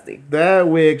little dusty. That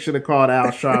wig should have called Al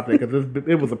Sharpton because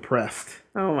it was oppressed.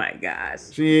 Oh my gosh!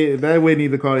 That wig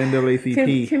needs to call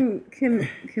NAACP.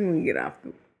 Can we get off?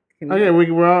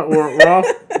 We're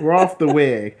off the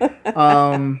wig.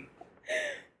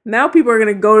 Now people are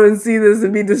gonna go and see this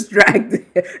and be distracted.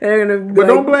 They're gonna. But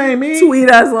don't blame me.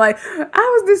 Tweet us like I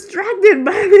was distracted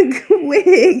by the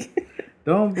wig.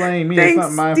 Don't blame me. Thanks,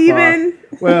 it's not my Steven.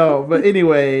 fault. Well, but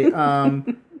anyway,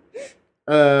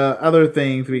 other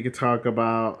things we could talk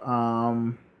about.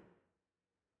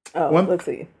 Let's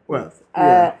see. Well,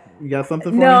 yeah. You got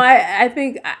something for me? No, I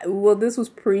think. This was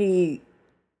pre.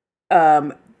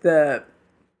 I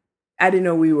didn't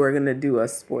know we were gonna do a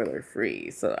spoiler free,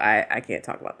 so I can't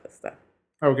talk about this stuff.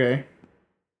 Okay.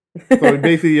 So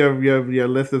basically, your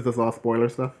list is just all spoiler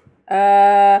stuff.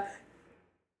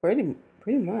 Pretty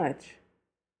much.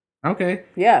 Okay.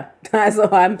 Yeah. So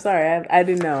I'm sorry. I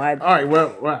didn't know. All right.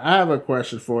 Well, I have a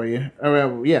question for you.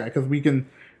 Yeah, because we can,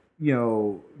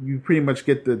 you pretty much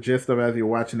get the gist of as you're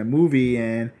watching the movie,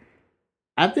 and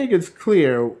I think it's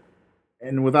clear,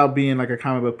 and without being like a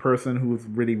comic book person who's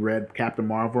really read Captain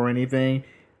Marvel or anything,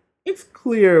 it's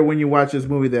clear when you watch this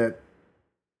movie that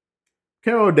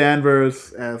Carol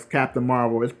Danvers as Captain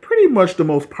Marvel is pretty much the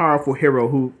most powerful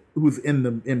hero who's in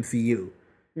the MCU.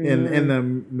 In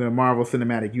the Marvel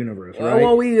Cinematic Universe, right?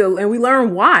 Well, we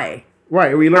learn why.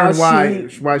 Right, we learn why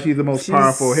she's the most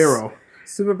powerful hero.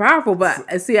 Super powerful,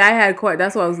 but see, I had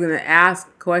that's what I was going to ask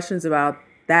questions about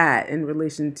that in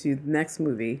relation to the next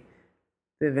movie,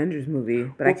 the Avengers movie,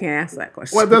 but I can't ask that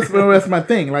question. Well, that's my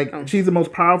thing. Like, she's the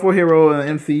most powerful hero in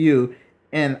the MCU,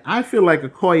 and I feel like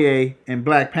Okoye in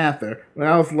Black Panther, when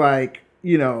I was like,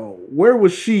 where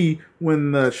was she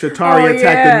when the Chitauri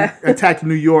attacked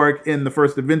New York in the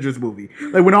first Avengers movie?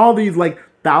 Like, when all these, like,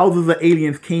 thousands of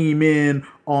aliens came in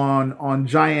on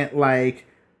giant, like,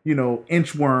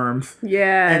 inchworms.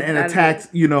 Yeah. And attacked,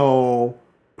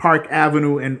 Park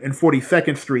Avenue and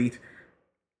 42nd Street.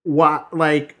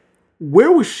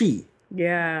 Where was she?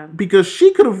 Yeah. Because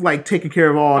she could have, like, taken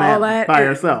care of all that by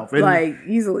herself. And, like,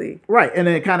 easily. Right. And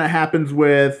then it kind of happens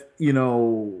with,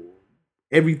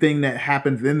 everything that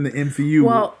happens in the MCU.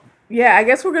 Well, yeah, I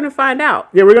guess we're going to find out.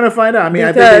 Yeah, we're going to find out. I mean,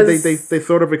 I think they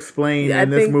sort of explain in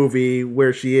this movie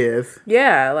where she is.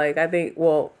 Yeah, like, I think,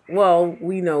 well,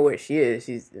 we know where she is.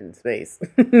 She's in space.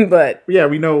 But yeah,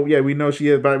 we know she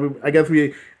is. But I guess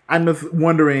I'm just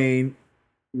wondering,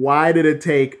 why did it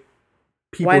take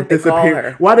people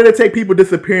disappear? Why did it take people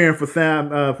disappearing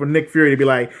for Nick Fury to be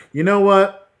like, you know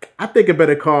what? I think I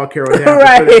better call Carol Danvers.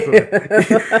 Right.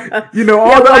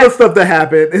 All the other stuff that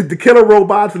happened. The killer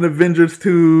robots in Avengers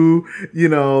 2, the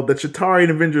Chitauri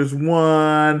in Avengers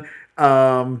 1,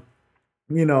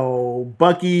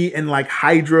 Bucky and like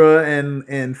Hydra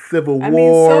and Civil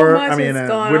War. So much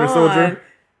Winter Soldier.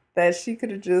 That she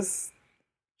could have just...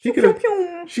 She could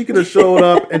have showed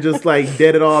up and just like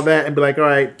deaded all that and be like, all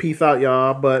right, peace out,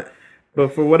 y'all. But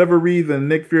for whatever reason,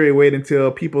 Nick Fury waited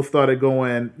until people started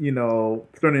going,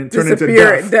 turning into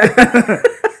dust.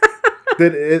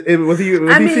 Was he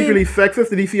secretly sexist?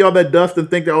 Did he see all that dust and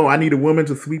think that, I need a woman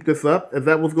to sweep this up? Is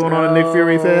that what's going on in Nick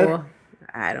Fury's head?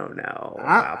 I don't know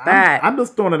about that. I'm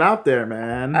just throwing it out there,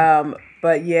 man.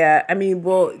 But yeah, I mean,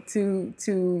 well, to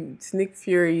Nick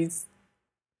Fury's,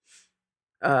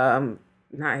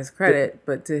 not his credit,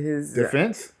 but to his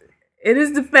defense. In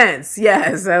his defense,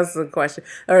 yes, that's the question.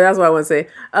 Or that's what I want to say.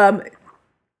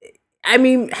 I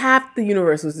mean, half the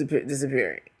universe was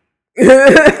disappearing. I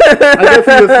guess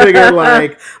he was figuring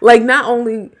like not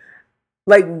only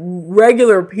like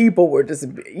regular people were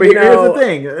disappearing. But here's the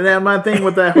thing. And my thing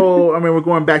with that whole, I mean, we're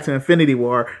going back to Infinity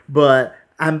War, but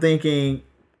I'm thinking,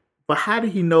 but how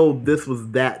did he know this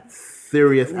was that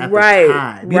serious at the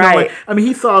time?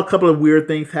 He saw a couple of weird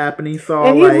things happen. He saw,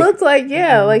 and he looked like,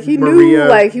 like he Maria knew,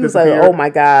 like he was like, oh my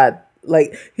God.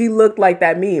 Like, he looked like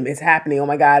that meme. It's happening. Oh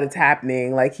my God, it's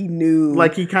happening. Like, he knew.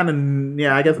 Like, he kind of,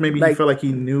 I guess maybe he felt like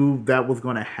he knew that was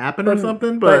going to happen or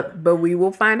something. But we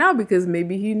will find out, because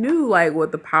maybe he knew, like,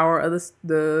 what the power of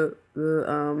the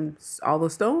all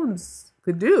the stones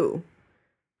could do.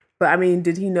 But, I mean,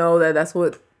 did he know that that's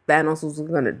what Thanos was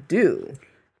going to do?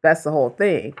 That's the whole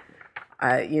thing.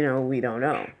 We don't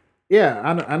know. Yeah,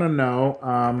 I don't know.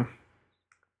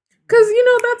 Because,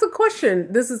 that's a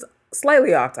question. This is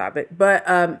slightly off topic, but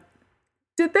I'm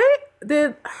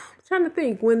trying to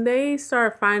think, when they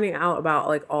start finding out about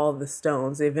like all the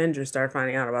stones, the Avengers started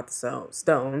finding out about the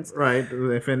stones. Right,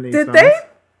 the Infinity Stones.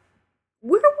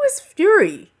 Where was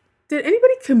Fury? Did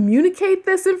anybody communicate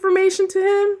this information to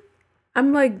him?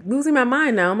 I'm like losing my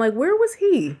mind now. I'm like, where was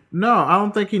he? No, I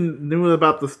don't think he knew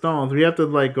about the stones. We have to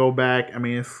like go back. I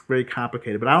mean, it's very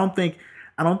complicated, but I don't think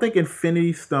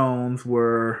Infinity Stones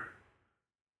were.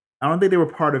 I don't think they were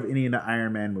part of any of the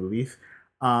Iron Man movies.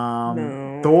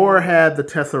 No. Thor had the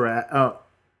Tesseract.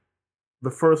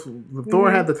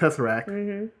 Thor had the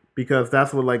Tesseract because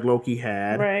that's what like Loki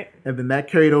had, right? And then that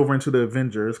carried over into the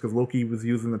Avengers because Loki was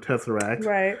using the Tesseract,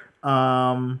 right?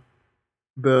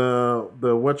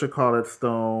 The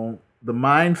stone, the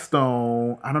Mind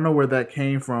Stone. I don't know where that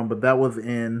came from, but that was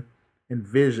in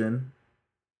Vision,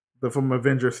 from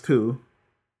Avengers 2.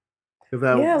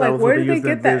 Where did they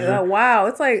get that? Wow,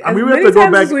 it's like as many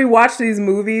times as we watch these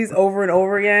movies over and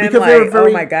over again, because like, oh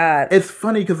my God. It's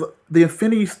funny because the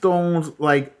Infinity Stones,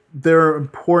 like their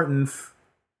importance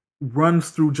runs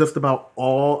through just about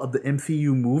all of the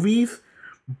MCU movies,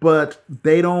 but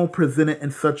they don't present it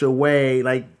in such a way,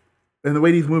 like in the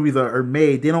way these movies are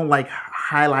made, they don't like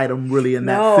highlight them really in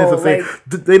that sense of saying,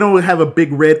 they don't have a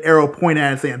big red arrow pointing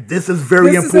at it saying, this is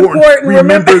very important.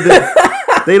 Remember this.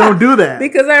 They don't do that.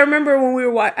 Because I remember when we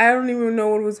were I don't even know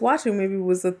what I was watching. Maybe it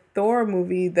was a Thor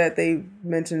movie that they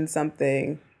mentioned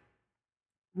something.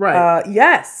 Right.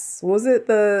 Yes. Was it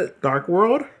the Dark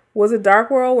World? Was it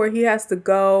Dark World where he has to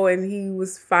go and he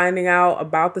was finding out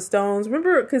about the stones?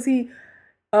 Remember, because it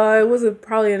was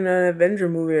probably in an Avenger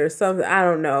movie or something. I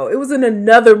don't know. It was in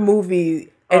another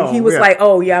movie And he was like,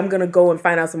 "Oh yeah, I'm gonna go and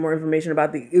find out some more information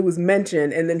about the." It was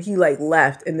mentioned, and then he like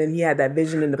left, and then he had that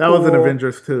vision in the pool. That was in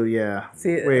Avengers too, yeah.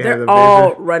 See, they're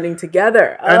all running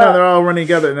together. I know they're all running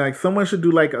together, and like someone should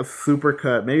do like a super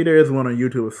cut. Maybe there is one on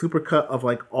YouTube, a super cut of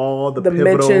like all the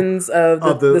mentions of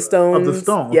the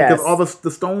stones, yes. Because all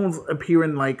the stones appear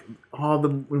in like all the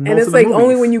most and it's of like the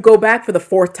only when you go back for the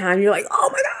fourth time, you're like, "Oh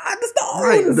my god, the stones!"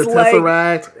 Right, the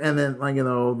Tesseract, and then like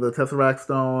the Tesseract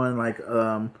stone, like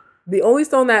The only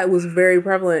stone that was very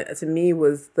prevalent to me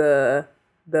was the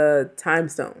Time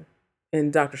Stone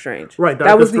in Doctor Strange. Right,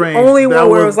 that was the only one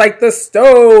where it was like the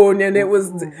stone, and it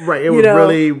was right. It was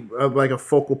really like a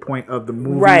focal point of the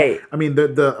movie. Right. I mean,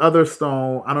 the other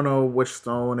stone, I don't know which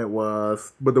stone it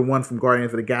was, but the one from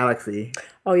Guardians of the Galaxy.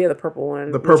 Oh yeah, the purple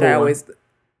one. The purple one.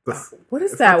 What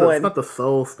is that one? It's not the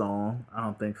Soul Stone. I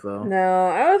don't think so. No,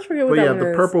 I always forget what that one is. But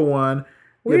yeah, the purple one.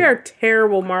 We are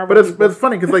terrible Marvel. But it's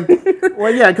funny because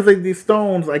because like these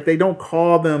stones, like they don't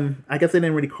call them. I guess they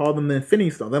didn't really call them the Infinity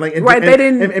Stones. They're like they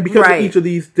didn't. And because of each of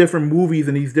these different movies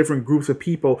and these different groups of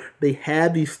people, they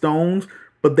had these stones,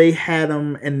 but they had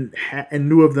them and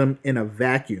knew of them in a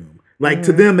vacuum. Like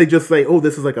to them, they just say, "Oh,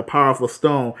 this is like a powerful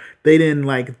stone." They didn't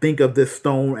like think of this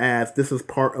stone as this is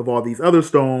part of all these other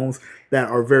stones that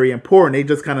are very important. They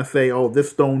just kind of say, "Oh,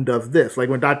 this stone does this." Like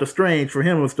when Doctor Strange, for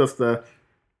him, it was just the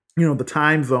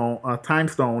time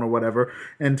stone or whatever,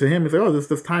 and to him it's like, oh,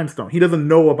 this time stone. He doesn't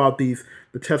know about the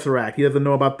Tesseract. He doesn't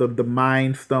know about the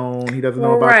Mind Stone. He doesn't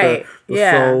know about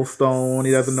the Soul Stone.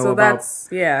 He doesn't know about.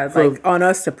 It's like on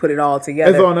us to put it all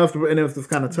together. It's on us, and it was just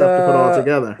kind of tough to put all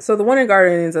together. So the one in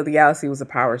Guardians of the Galaxy was a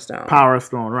Power Stone. Power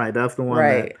Stone, right? That's the one,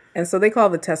 right? And so they call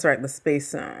the Tesseract the Space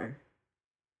Stone.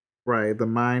 Right, the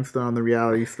Mind Stone, the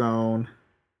Reality Stone.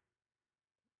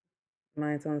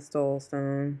 Mind Stone, Soul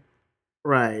Stone.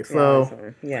 Right.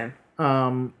 So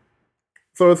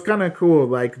so it's kind of cool.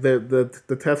 Like the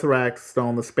Tesseract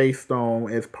Stone, the Space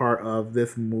Stone, is part of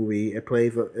this movie. It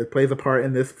plays a part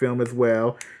in this film as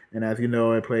well. And as you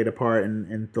know, it played a part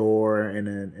in Thor and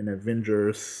in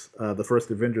Avengers, the first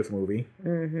Avengers movie.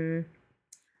 Mm-hmm.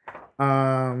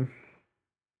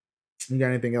 You got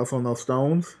anything else on those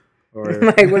stones? Or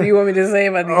like, what do you want me to say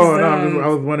about these stones? No, I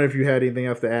was wondering if you had anything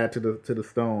else to add to the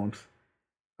stones.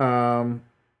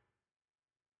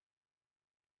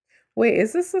 Wait,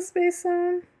 is this a Space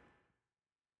Stone?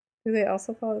 Do they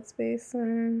also call it Space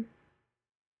Stone?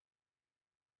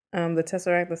 The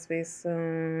Tesseract, the Space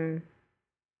Stone.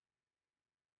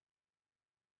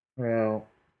 Well,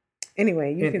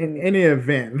 anyway, in any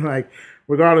event, like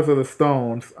regardless of the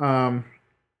stones, I'm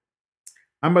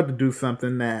about to do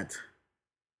something that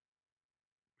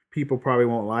people probably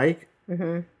won't like,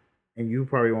 and you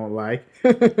probably won't like.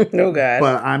 Oh God!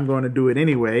 But I'm going to do it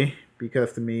anyway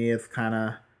because to me, it's kind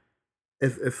of.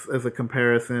 It's a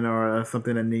comparison or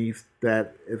something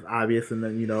that is obvious and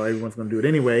then everyone's going to do it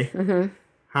anyway. Mm-hmm.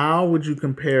 How would you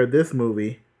compare this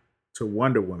movie to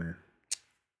Wonder Woman?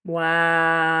 Wow.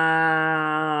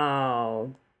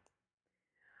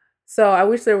 So I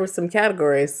wish there were some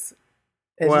categories.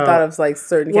 You thought of like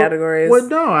certain categories. Well,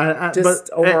 no, but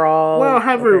overall.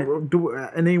 Do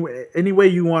any way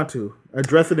you want to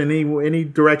address it in any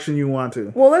direction you want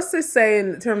to. Well, let's just say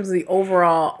in terms of the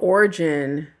overall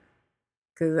origin.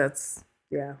 Because that's,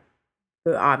 the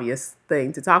obvious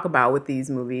thing to talk about with these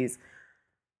movies.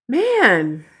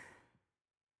 Man.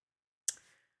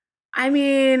 I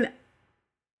mean,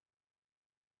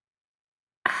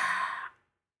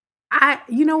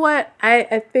 you know what?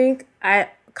 I think I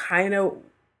kind of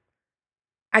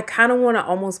want to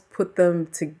almost put them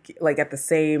to like at the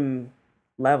same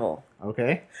level.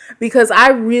 Okay. Because I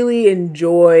really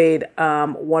enjoyed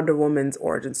Wonder Woman's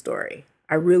origin story.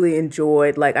 I really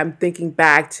enjoyed, like, I'm thinking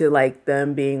back to, like,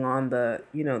 them being on the,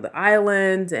 the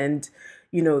island and,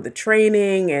 the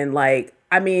training and, like,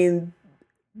 I mean,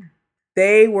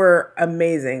 they were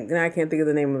amazing. And I can't think of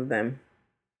the name of them.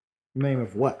 Name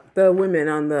of what? The women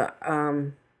on the,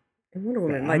 Wonder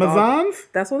Woman. The Amazons?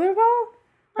 That's what they're called?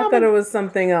 I thought it was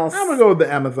something else. I'm going to go with the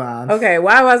Amazons. Okay,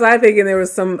 why was I thinking there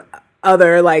was some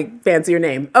other, like, fancier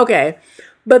name? Okay,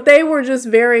 but they were just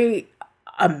very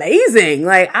amazing.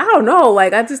 Like, I don't know.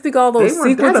 Like, I just think all those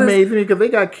sequences. They weren't that amazing because they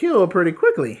got killed pretty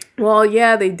quickly. Well,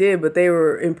 yeah, they did, but they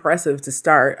were impressive to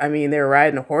start. I mean, they were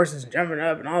riding the horses and jumping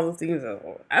up and all those things.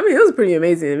 I mean, it was pretty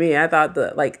amazing to me. I thought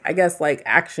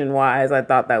action-wise, I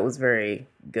thought that was very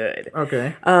good.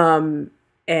 Okay.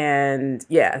 And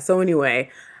yeah, so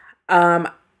anyway, I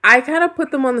kind of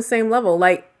put them on the same level.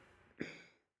 Like,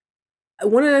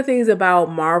 one of the things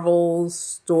about Marvel's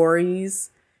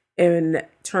stories in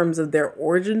terms of their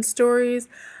origin stories,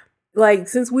 like,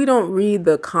 since we don't read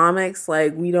the comics,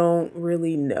 like, we don't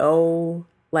really know,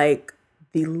 like,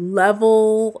 the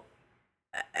level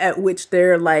at which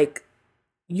they're like,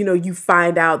 you know, you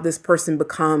find out this person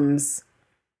becomes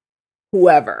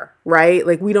whoever, right?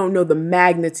 Like, we don't know the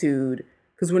magnitude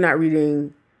because we're not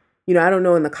reading, you know, I don't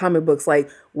know in the comic books, like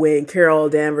when Carol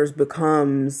Danvers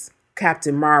becomes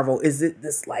Captain Marvel, is it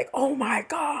this like, oh my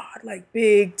God, like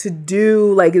big to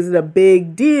do? Like, is it a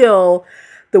big deal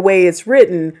the way it's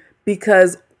written?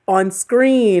 Because on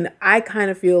screen, I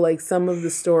kind of feel like some of the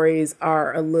stories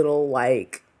are a little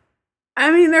like,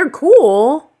 I mean, they're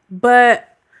cool,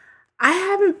 but I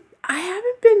haven't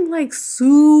been like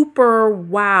super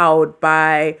wowed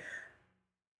by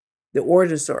the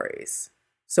origin stories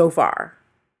so far.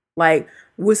 Like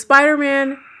with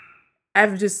Spider-Man,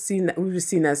 we've just seen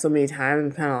that so many times.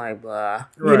 I'm kind of like, blah.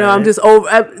 Right. You know, I'm just over,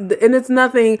 and it's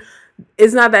nothing.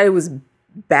 It's not that it was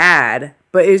bad,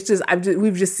 but it's just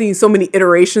we've just seen so many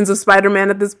iterations of Spider-Man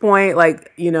at this point.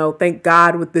 Like, you know, thank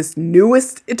God with this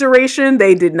newest iteration,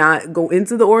 they did not go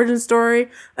into the origin story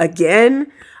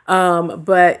again.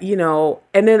 But you know,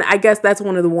 and then I guess that's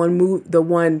one of the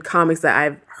one comics that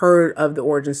I've heard of the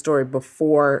origin story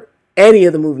before any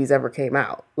of the movies ever came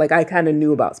out. Like, I kind of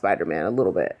knew about Spider-Man a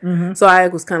little bit. Mm-hmm. So I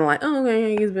was kind of like, oh,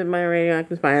 okay, he's been my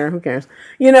radioactive spider. Who cares?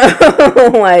 You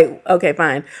know, like, okay,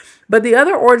 fine. But the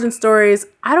other origin stories,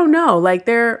 I don't know. Like,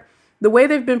 the way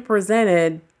they've been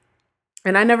presented,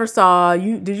 and I never saw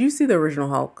you. Did you see the original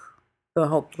Hulk? The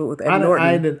Hulk with Ed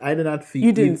Norton? I did not see.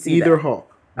 You didn't see either that. Hulk.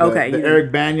 Okay, the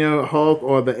Eric Bana Hulk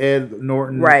or the Ed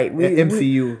Norton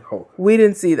MCU Hulk. We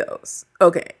didn't see those.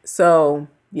 Okay, so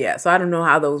yeah, so I don't know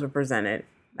how those were presented.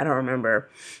 I don't remember,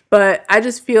 but I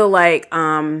just feel like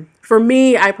for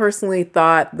me, I personally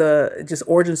thought the just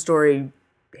origin story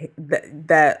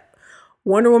that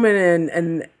Wonder Woman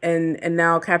and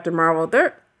now Captain Marvel,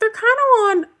 they're kind of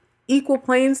on equal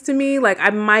planes to me. Like,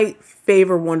 I might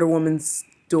favor Wonder Woman's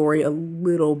story a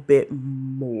little bit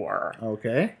more.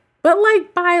 Okay. But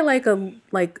like by like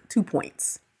 2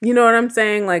 points. You know what I'm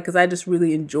saying? Like, because I just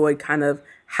really enjoyed kind of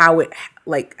how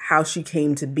she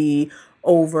came to be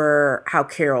over how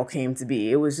Carol came to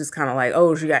be. It was just kind of like,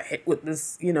 oh, she got hit with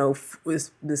this, you know,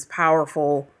 this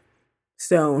powerful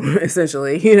stone,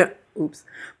 essentially, you know. Oops.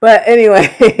 But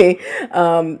anyway,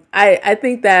 I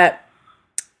think that,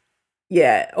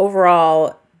 yeah,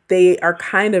 overall, they are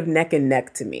kind of neck and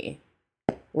neck to me.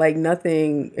 Like,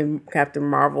 nothing in Captain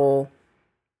Marvel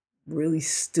really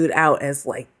stood out as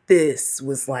like, this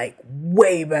was like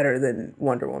way better than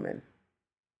Wonder Woman.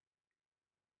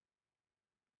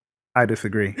 I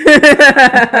disagree. He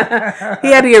had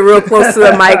to get real close to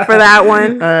the mic for that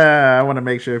one. I want to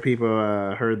make sure people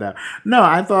heard that. No,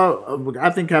 I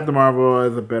think Captain Marvel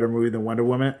is a better movie than Wonder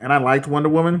Woman, and I liked Wonder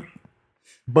Woman.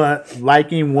 But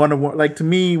liking Wonder Woman, like, to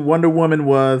me, Wonder Woman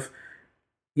was,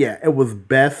 yeah, it was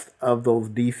best of those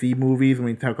DC movies when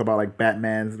you talk about like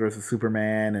Batman versus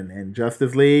Superman and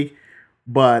Justice League.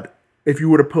 But if you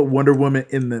were to put Wonder Woman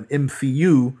in the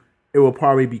MCU, it will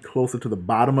probably be closer to the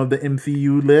bottom of the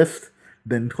MCU list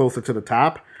than closer to the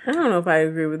top. I don't know if I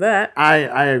agree with that.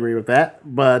 I agree with that,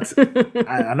 but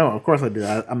I know, of course I do.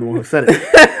 I'm the one who said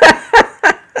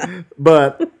it.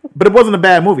 but it wasn't a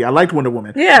bad movie. I liked Wonder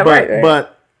Woman. Yeah, right.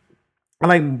 But I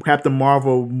like Captain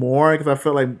Marvel more because I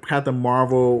felt like Captain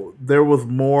Marvel, there was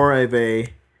more of a,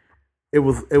 it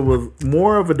was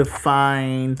more of a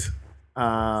defined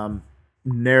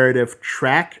narrative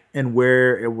track and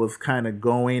where it was kind of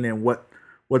going and what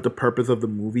the purpose of the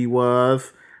movie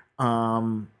was. I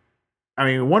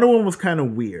mean, Wonder Woman was kind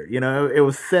of weird. You know, it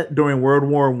was set during World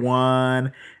War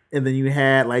I, and then you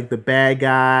had like the bad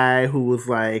guy who was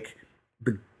like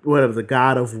the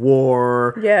god of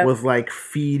war, was like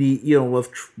feeding, you know,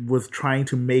 was trying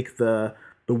to make the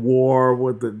war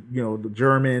with the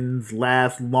Germans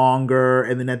last longer,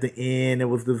 and then at the end it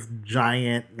was this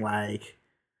giant like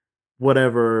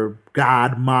whatever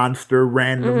god monster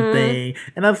random thing,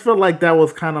 and I felt like that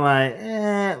was kind of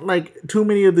like too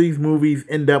many of these movies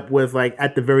end up with like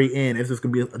at the very end it's just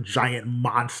gonna be a giant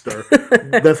monster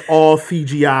that's all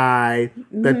CGI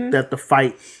that the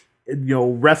fight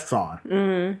rests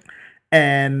on.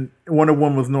 And Wonder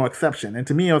Woman was no exception. And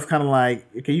to me, it was kind of like,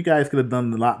 okay, you guys could have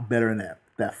done a lot better in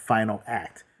that final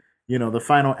act. You know, the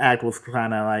final act was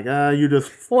kind of like, you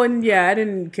just... Well, yeah, I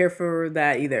didn't care for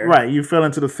that either. Right, you fell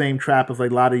into the same trap as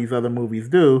like a lot of these other movies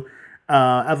do,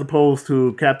 as opposed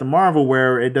to Captain Marvel,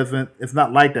 where it's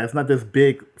not like that. It's not this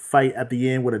big fight at the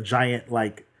end with a giant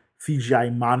like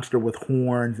CGI monster with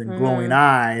horns and glowing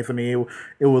eyes. I mean,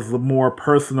 it was a more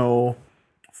personal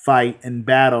fight and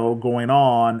battle going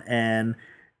on, and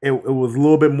it was a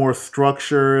little bit more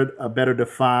structured, better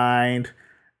defined.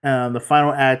 The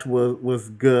final act was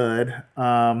good.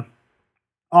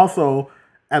 Also,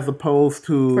 as opposed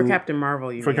to for Captain Marvel.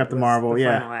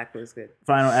 Final act was good.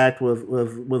 Final act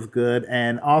was good,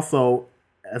 and also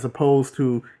as opposed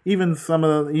to even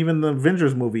the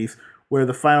Avengers movies where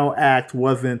the final act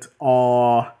wasn't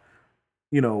all,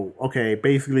 okay,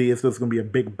 basically it's just going to be a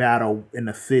big battle in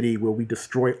the city where we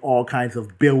destroy all kinds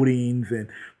of buildings and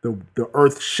the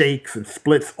earth shakes and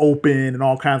splits open and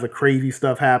all kinds of crazy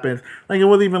stuff happens. Like, it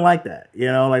wasn't even like that,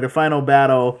 like the final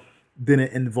battle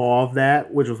didn't involve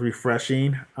that, which was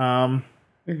refreshing. And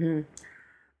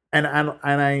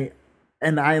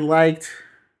I liked,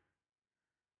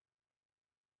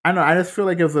 I don't know, I just feel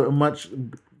like it was a much,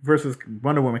 versus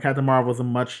Wonder Woman, Captain Marvel was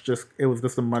it was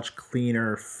just a much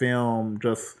cleaner film,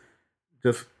 just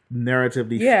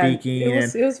narratively speaking. It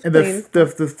was and the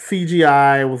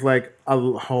CGI was like a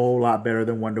whole lot better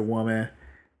than Wonder Woman.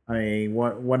 I mean,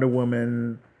 Wonder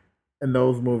Woman in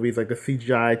those movies, like the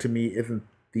CGI to me isn't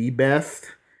the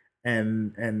best.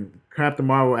 And Captain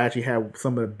Marvel actually had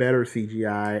some of the better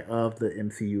CGI of the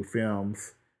MCU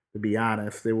films. To be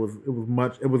honest, the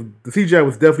CGI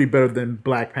was definitely better than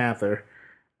Black Panther.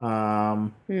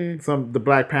 The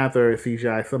Black Panther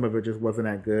CGI, some of it just wasn't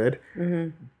that good.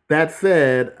 That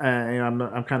said,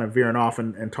 I'm kind of veering off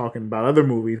and talking about other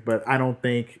movies, but I don't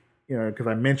think, because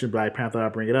I mentioned Black Panther, I'll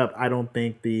bring it up. I don't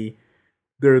think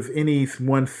there's any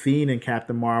one scene in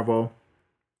Captain Marvel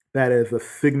that is a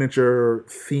signature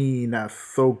scene that's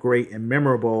so great and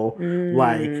memorable,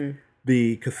 like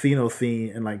the casino scene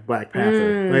in like Black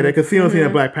Panther. Like the casino scene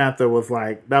in Black Panther was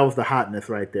like, that was the hotness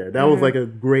right there. That was like a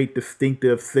great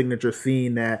distinctive signature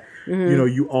scene that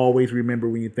you always remember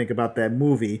when you think about that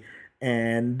movie.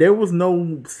 And there was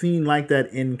no scene like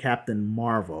that in Captain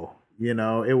Marvel. It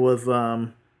was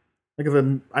like I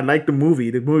said, I like the movie.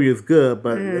 The movie is good,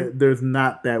 but there's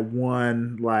not that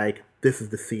one like, this is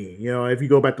the scene. If you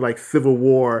go back to like Civil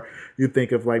War, you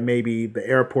think of like maybe the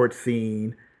airport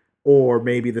scene, or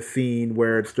maybe the scene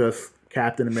where it's just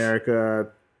Captain America,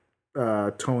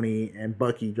 Tony, and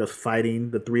Bucky just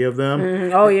fighting, the three of them.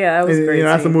 Oh yeah, that was great.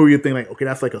 That's a movie you think like, okay,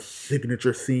 that's like a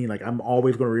signature scene. Like, I'm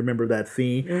always going to remember that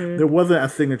scene. There wasn't a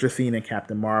signature scene in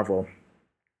Captain Marvel.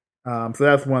 So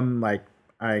that's one, like,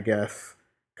 I guess,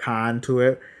 con to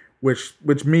it. Which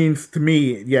means to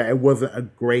me, yeah, it wasn't a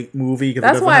great movie.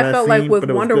 That's why I felt like with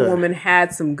Wonder Woman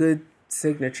had some good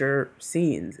signature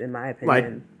scenes, in my opinion.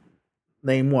 Like,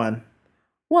 name one.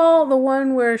 Well, the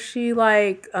one where she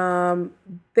like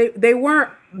they weren't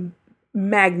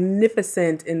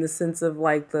magnificent in the sense of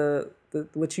like the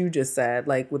what you just said,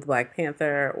 like with Black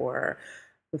Panther or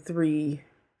the three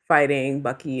fighting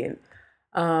Bucky and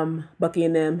them.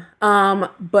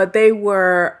 But they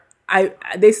were.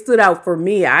 They stood out for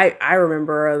me. I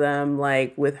remember them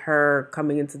like with her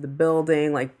coming into the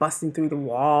building, like busting through the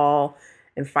wall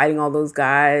and fighting all those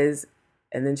guys,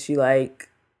 and then she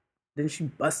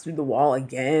busts through the wall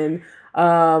again.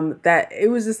 That it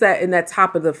was just that in that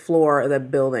top of the floor of the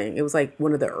building. It was like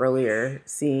one of the earlier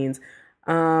scenes.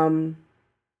 And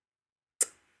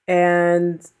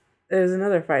there's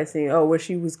another fight scene. Where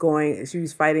she was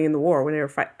fighting in the war when they were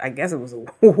fighting. I guess it was a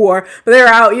war, but they were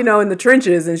out, in the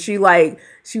trenches, and she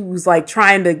was like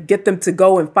trying to get them to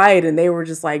go and fight, and they were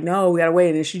just like, no, we gotta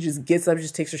wait. And she just gets up,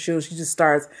 just takes her shield, she just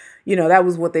starts. That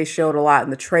was what they showed a lot in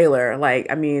the trailer. Like,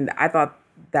 I mean, I thought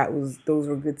those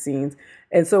were good scenes,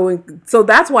 and so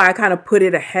that's why I kind of put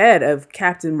it ahead of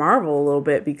Captain Marvel a little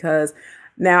bit, because.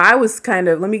 Now I was kind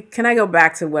of can I go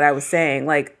back to what I was saying?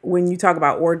 Like, when you talk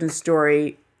about origin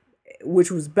story,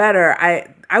 which was better,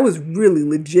 I was really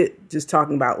legit just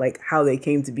talking about like how they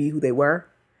came to be who they were.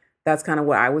 That's kind of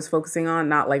what I was focusing on,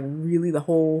 not like really the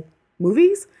whole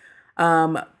movies.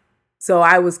 So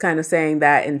I was kind of saying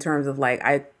that in terms of like,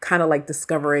 I kind of like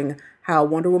discovering how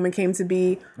Wonder Woman came to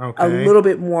be a little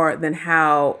bit more than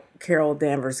how Carol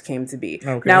Danvers came to be.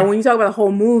 Okay. Now, when you talk about the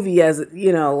whole movie as,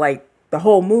 like the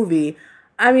whole movie,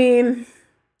 I mean,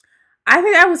 I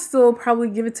think I would still probably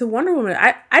give it to Wonder Woman.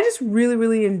 I just really,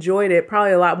 really enjoyed it,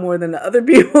 probably a lot more than the other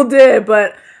people did.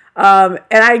 But, and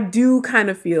I do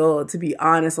kind of feel, to be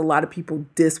honest, a lot of people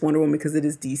diss Wonder Woman because it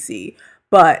is DC.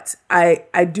 But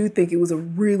I do think it was a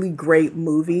really great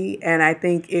movie. And I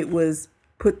think it was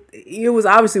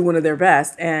obviously one of their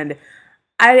best. And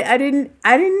I didn't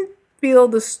feel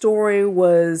the story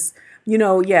was,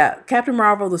 Captain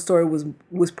Marvel, the story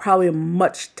was probably a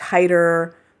much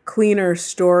tighter, cleaner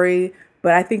story,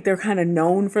 but I think they're kind of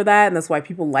known for that, and that's why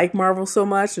people like Marvel so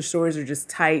much. The stories are just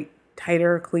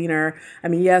tighter, cleaner. I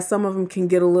mean, yeah, some of them can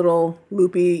get a little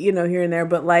loopy, here and there,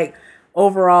 but like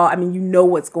overall, I mean,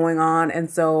 what's going on, and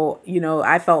so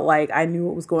I felt like I knew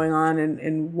what was going on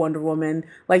in Wonder Woman.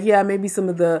 Like, yeah, maybe some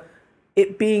of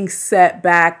it being set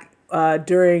back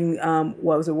during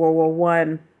World War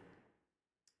I.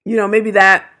 Maybe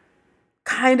that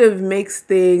kind of makes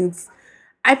things.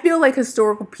 I feel like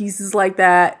historical pieces like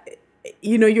that,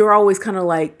 you're always kind of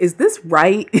like, is this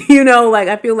right? Like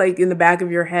I feel like in the back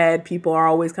of your head, people are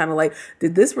always kind of like,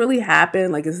 did this really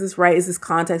happen? Like, is this right? Is this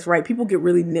context right? People get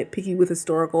really nitpicky with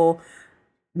historical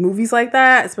movies like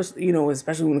that, especially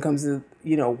when it comes to,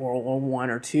 World War I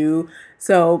or II.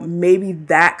 So maybe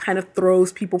that kind of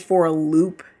throws people for a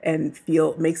loop and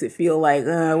makes it feel like,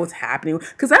 what's happening?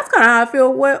 Because that's kind of how I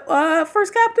feel with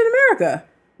first Captain America.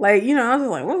 Like, I was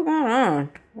just like, what's going on?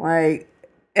 like,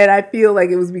 and I feel like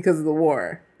it was because of the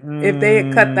war. If they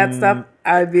had cut that stuff,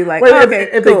 I'd be like,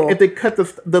 okay, cool. If they cut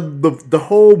the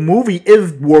whole movie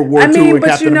is World War II and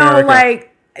Captain America.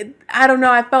 Like, I don't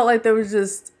know. I felt like there was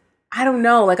just, I don't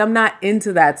know. Like, I'm not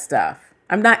into that stuff.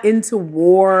 I'm not into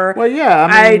war. Well,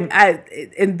 yeah.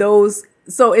 In those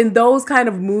kind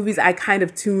of movies, I kind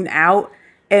of tune out,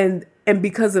 and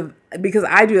because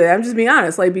I do that, I'm just being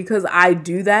honest. Like, because I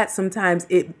do that, sometimes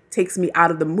it takes me out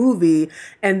of the movie,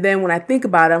 and then when I think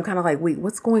about it, I'm kind of like, wait,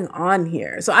 what's going on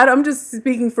here? So I'm just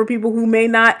speaking for people who may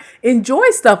not enjoy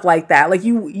stuff like that. Like,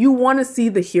 you want to see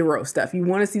the hero stuff, you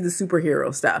want to see the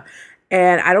superhero stuff,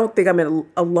 and I don't think I'm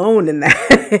alone in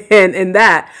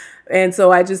that. And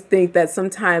so I just think that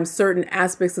sometimes certain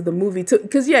aspects of the movie,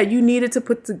 because you needed to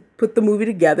put the movie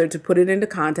together, to put it into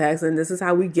context, and this is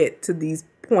how we get to these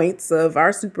points of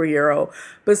our superhero.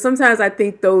 But sometimes I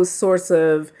think those sorts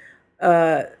of,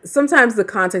 sometimes the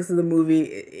context of the movie,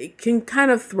 it can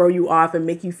kind of throw you off and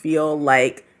make you feel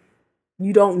like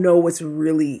you don't know what's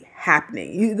really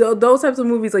happening. Those types of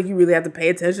movies, like, you really have to pay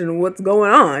attention to what's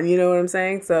going on. You know what I'm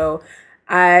saying? So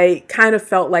I kind of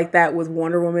felt like that with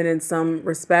Wonder Woman in some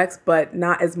respects, but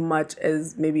not as much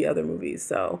as maybe other movies.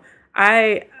 So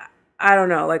I don't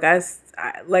know. Like I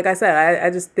said, I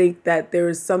just think that there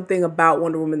is something about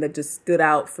Wonder Woman that just stood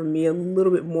out for me a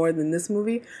little bit more than this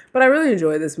movie. But I really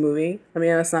enjoyed this movie. I mean,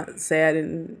 that's not to say I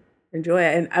didn't enjoy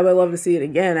it, and I would love to see it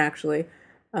again, actually.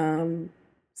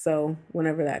 So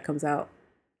whenever that comes out,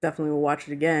 definitely will watch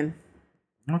it again.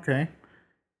 Okay.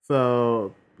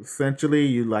 So essentially,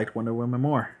 you liked Wonder Woman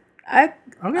more. A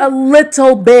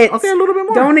little bit. Okay, a little bit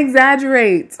more. Don't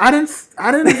exaggerate. I didn't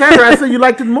exaggerate. I said you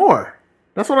liked it more.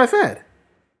 That's what I said.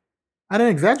 I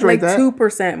didn't exaggerate that.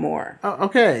 2% more. Oh,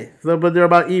 okay. So, but they're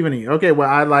about evening. Okay. Well,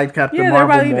 I liked Captain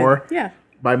Marvel more. Yeah.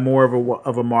 By more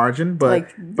of a margin, but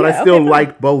I still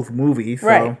liked both movies. So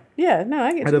right. Yeah. No,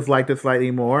 I get you. I just liked it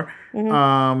slightly more.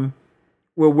 Mm-hmm.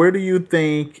 Well,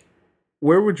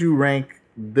 where would you rank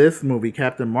this movie,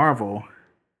 Captain Marvel,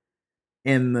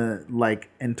 in the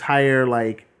entire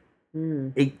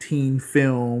 18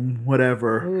 film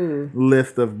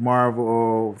list of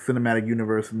Marvel Cinematic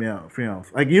Universe films?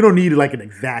 Like, you don't need an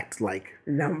exact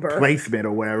number placement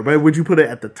or whatever, but would you put it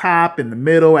at the top, in the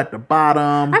middle, at the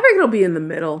bottom? I think it'll be in the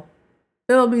middle.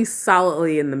 It'll be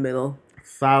solidly in the middle.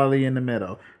 Solidly in the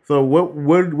middle. So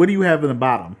what do you have in the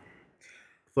bottom?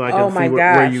 So I can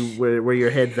see where your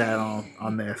head's at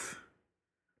on this.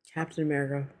 Captain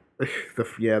America.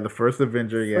 The first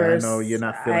Avenger. Yeah, I know you're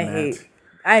not feeling that.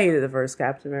 I hated the first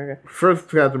Captain America. First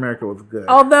Captain America was good.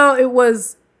 Although it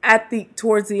was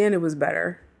towards the end, it was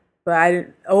better. But I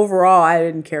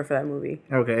didn't care for that movie.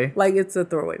 Okay. Like, it's a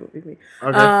throwaway movie.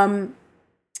 Okay.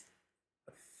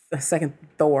 Second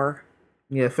Thor.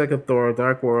 Yeah, second Thor,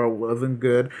 Dark World wasn't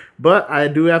good. But I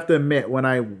do have to admit, when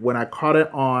I caught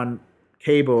it on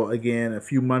cable again a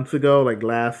few months ago,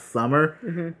 last summer,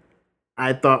 mm-hmm.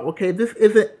 I thought, okay, this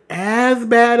isn't as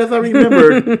bad as I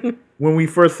remembered when we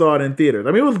first saw it in theaters.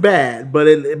 I mean, it was bad, but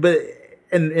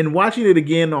watching it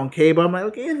again on cable, I'm like,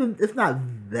 okay, it's not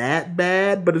that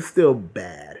bad, but it's still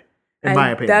bad, in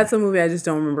my opinion. That's a movie I just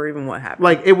don't remember even what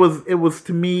happened. It was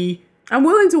to me. I'm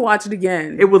willing to watch it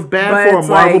again. It was bad for a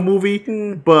Marvel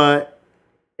movie, but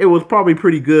it was probably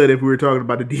pretty good if we were talking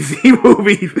about the DC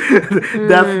movies.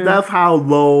 That's how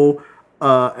low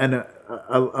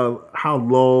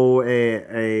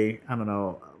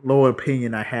low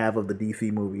opinion I have of the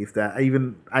DC movies. That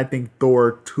I think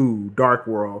Thor 2 Dark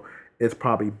World is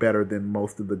probably better than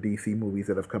most of the DC movies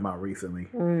that have come out recently.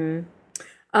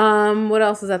 Mm-hmm. What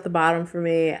else is at the bottom for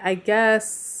me? I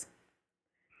guess,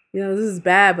 this is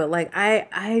bad, but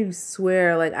I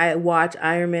swear, I watch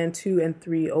Iron Man 2 and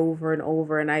 3 over and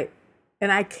over, and I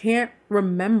can't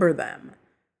remember them.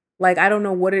 I don't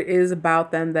know what it is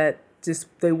about them that just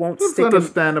they won't stick.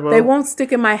 They won't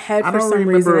stick in my head for some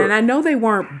reason, and I know they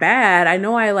weren't bad. I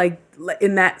know I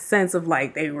in that sense of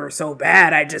they were so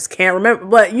bad I just can't remember.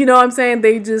 But you know what I'm saying,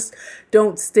 they just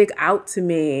don't stick out to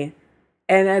me.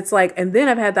 And it's like, and then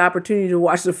I've had the opportunity to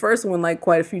watch the first one like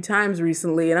quite a few times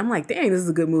recently, and I'm like, dang, this is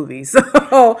a good movie. So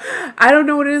I don't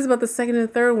know what it is about the second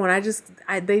and third one.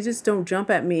 They just don't jump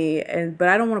at me, but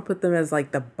I don't want to put them as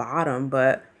like the bottom,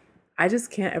 but I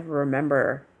just can't ever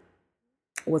remember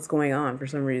what's going on for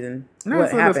some reason.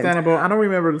 That's understandable. I don't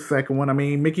remember the second one. I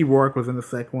mean, Mickey Rourke was in the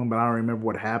second one, but I don't remember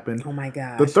what happened. Oh my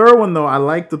gosh. The third one, though, I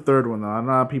like the third one, though. I know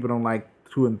a lot of people don't like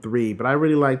 2 and 3, but I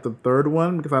really liked the third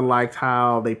one because I liked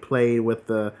how they played with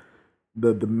the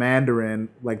Mandarin,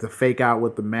 like the fake out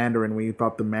with the Mandarin when you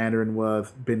thought the Mandarin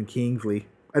was Ben Kingsley.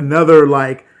 Another,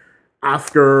 like,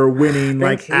 Oscar-winning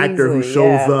like Kingsley, actor who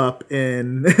shows up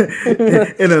in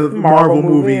a Marvel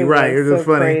movie, right? It's just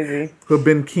funny. Crazy. So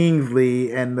Ben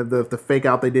Kingsley and the fake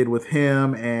out they did with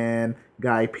him and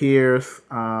Guy Pearce.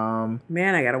 Man,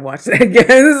 I gotta watch that again.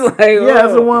 It's like,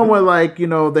 it's the one where like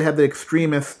they had the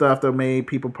extremist stuff that made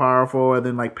people powerful, and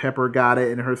then like Pepper got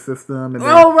it in her system, and then,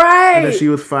 and then she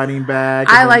was fighting back.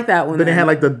 I like that one. Then they had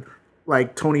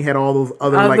like Tony had all those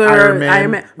other like Iron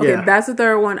Man. Okay, that's the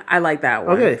third one. I like that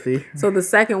one. Okay, see. So the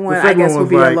second one, I guess, would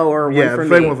be a lower one for me. Yeah, the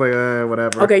second one's like,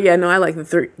 whatever. Okay, yeah, no, I like the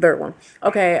third one.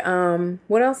 Okay,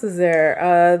 what else is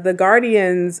there? The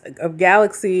Guardians of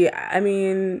Galaxy. I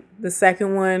mean, the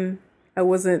second one, I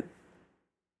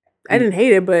didn't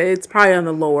hate it, but it's probably on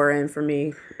the lower end for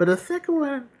me. But the second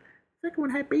one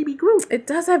had Baby Groot. It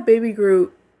does have Baby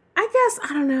Groot. I guess,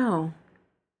 I don't know.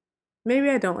 Maybe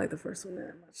I don't like the first one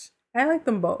that much. I like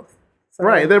them both. So.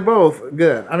 Right, they're both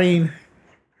good. I mean,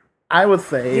 I would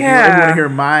say, if you want to hear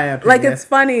my opinion. Like, it's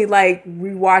funny, like,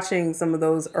 rewatching some of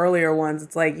those earlier ones,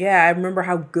 it's like, yeah, I remember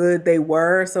how good they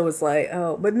were, so it's like,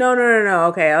 oh, but no,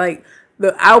 okay,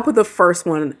 I'll put the first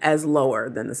one as lower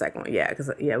than the second one, because,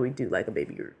 we do like a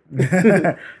Baby Groot.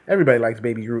 Everybody likes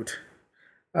Baby Groot.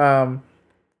 I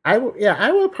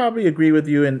will probably agree with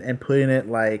you in putting it,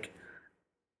 like,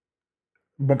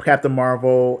 Captain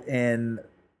Marvel in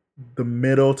the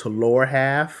middle to lower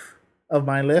half of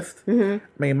my list. Mm-hmm.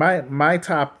 I mean, my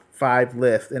top 5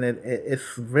 list, and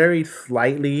it's very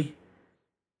slightly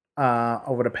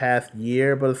over the past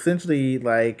year, but essentially,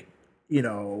 like,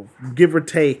 give or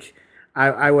take,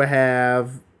 I would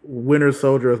have Winter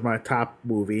Soldier as my top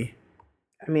movie.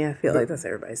 I mean, I feel like that's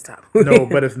everybody's top movie. No,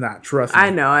 but it's not. Trust me.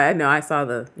 I know. I saw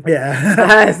the...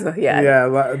 Yeah.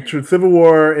 Yeah. Civil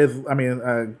War is... I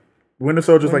mean... Winter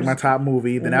Soldier is like my top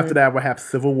movie. Then after that, I would have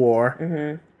Civil War.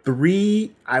 Mm-hmm.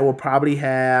 3, I will probably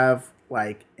have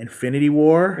like Infinity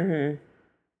War.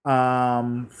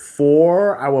 Mm-hmm.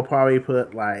 4, I will probably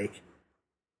put like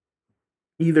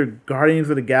either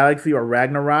Guardians of the Galaxy or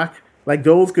Ragnarok. Like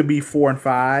those could be 4 and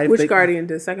 5. Which Guardian?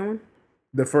 The second one?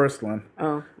 The first one.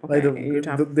 Oh, okay. Like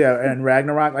and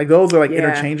Ragnarok. Like those are like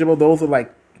interchangeable. Those are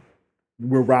like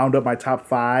will round up my top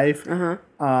 5.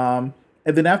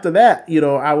 And then after that,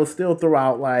 I will still throw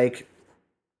out like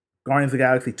Guardians of the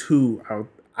Galaxy 2,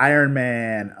 Iron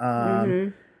Man,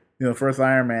 first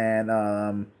Iron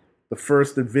Man, the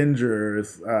first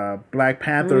Avengers, Black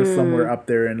Panther is somewhere up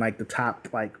there in like the top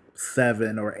like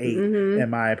 7 or 8 in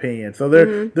my opinion. So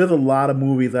there's a lot of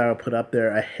movies that I would put up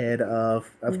there ahead of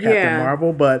Captain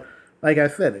Marvel, but like I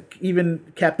said,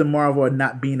 even Captain Marvel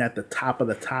not being at the top of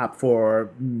the top for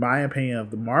my opinion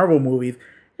of the Marvel movies,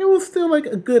 it was still like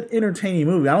a good entertaining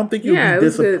movie. I don't think you'll be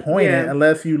disappointed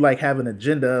unless you like have an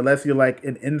agenda, unless you're like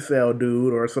an incel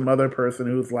dude or some other person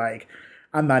who's like,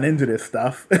 I'm not into this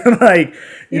stuff. Like,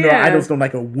 I just don't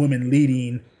like a woman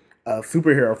leading a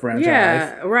superhero franchise.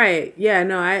 Yeah, right. Yeah,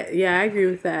 no, I agree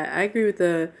with that. I agree with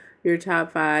your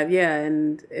top 5. Yeah,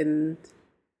 and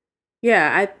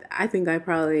yeah, I think I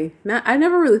probably I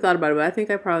never really thought about it, but I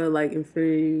think I probably like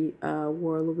Infinity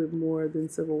War a little bit more than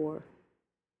Civil War.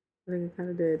 I think I kind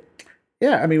of did.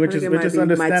 Yeah, I mean, which is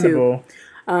understandable.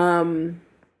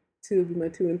 2 would be my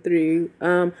 2 and 3.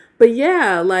 But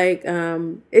yeah, like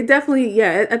it definitely.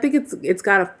 I think it's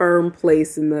got a firm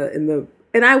place in the.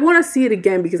 And I want to see it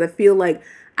again because I feel like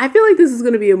this is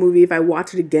going to be a movie. If I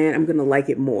watch it again, I'm going to like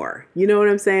it more. You know what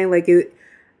I'm saying? Like it.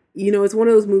 It's one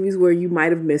of those movies where you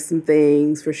might have missed some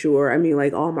things for sure. I mean,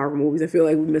 like all Marvel movies, I feel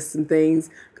like we missed some things.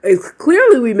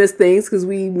 Clearly, we missed things because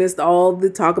we missed all the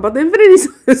talk about the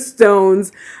Infinity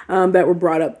Stones that were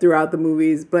brought up throughout the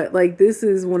movies. But like, this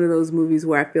is one of those movies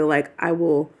where I feel like I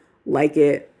will like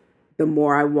it the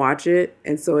more I watch it,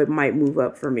 and so it might move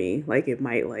up for me. Like, it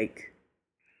might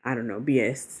I don't know, be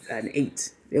an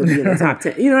 8. It'll be in the top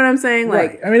 10. You know what I'm saying?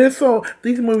 Like, right. I mean,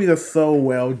 these movies are so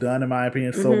well done, in my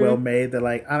opinion, so well made that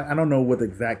like I don't know what the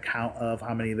exact count of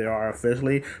how many there are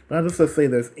officially, but I'll just say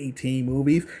there's 18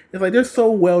 movies. It's like they're so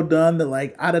well done that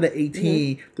like out of the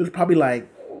 18, there's probably like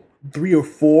 3 or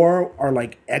 4 are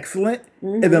like excellent,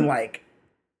 and then like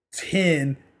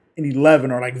 10 and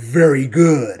 11 are like very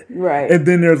good, right? And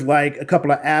then there's like a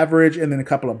couple of average, and then a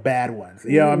couple of bad ones.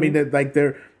 You know, I mean, like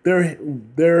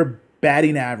their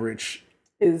batting average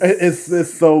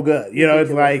is so good. You know,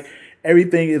 it's like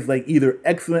everything is like either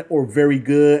excellent or very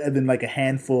good, and then like a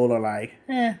handful are like,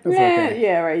 that's okay.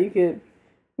 Yeah, right. You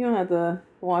don't have to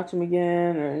watch them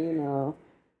again, or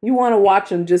you want to watch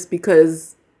them just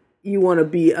because you want to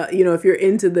be, if you're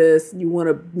into this, you want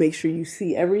to make sure you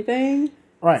see everything,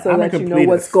 right? So that you know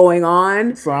what's going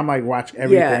on. So I'm like watch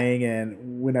everything,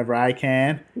 and whenever I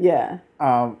can, yeah.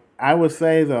 I would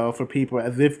say though, for people,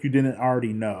 as if you didn't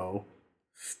already know,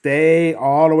 stay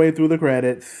all the way through the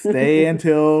credits. Stay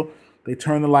until they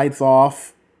turn the lights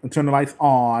off and turn the lights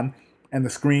on, and the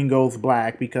screen goes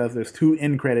black, because there's 2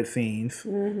 end credit scenes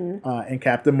in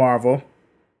Captain Marvel.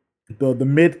 The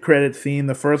mid credit scene,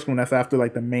 the first one, that's after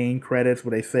like the main credits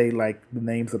where they say like the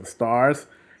names of the stars.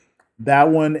 That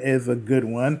one is a good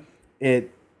one.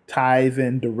 It ties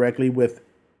in directly with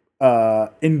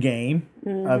Endgame.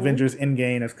 Avengers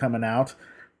Endgame is coming out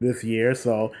this year,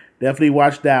 so definitely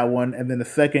watch that one. And then the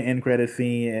second end credit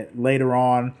scene later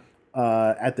on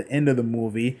at the end of the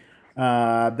movie,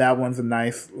 that one's a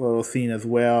nice little scene as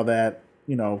well that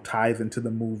ties into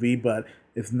the movie, but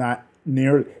it's not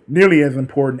nearly as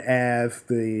important as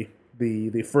the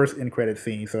first end credit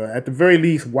scene. So at the very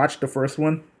least, watch the first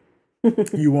one.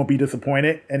 You won't be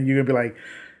disappointed, and you're gonna be like,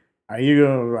 are you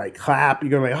gonna like clap?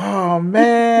 You're gonna be like, oh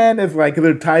man! It's like, because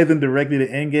it ties in directly to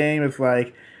Endgame. It's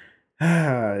like,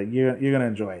 you're gonna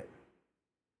enjoy it.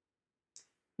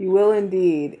 You will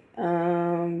indeed.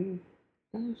 I'm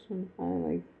just trying to find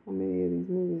like how many of these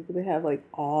movies, but they have like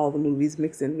all the movies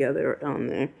mixed in together on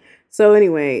there. So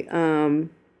anyway,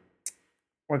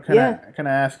 well, can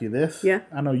I ask you this? Yeah.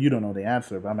 I know you don't know the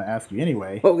answer, but I'm gonna ask you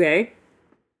anyway. Okay.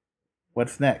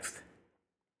 What's next?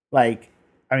 Like,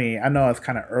 I mean, I know it's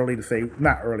kind of early to say,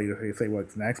 not early to say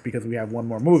what's next, because we have one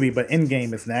more movie, but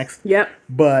Endgame is next. Yep.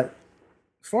 But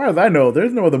as far as I know,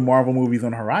 there's no other Marvel movies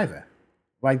on the horizon.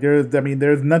 Like, there's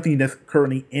nothing that's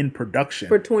currently in production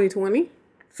for 2020.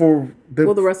 For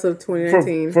the rest of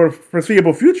 2019 for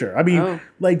foreseeable future. I mean,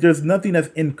 like, there's nothing that's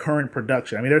in current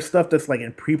production. I mean, there's stuff that's like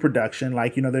in pre-production.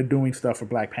 Like, they're doing stuff for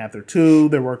Black Panther 2.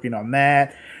 They're working on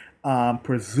that.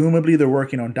 Presumably, they're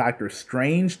working on Doctor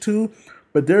Strange 2.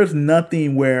 But there's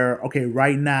nothing where, okay,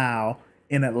 right now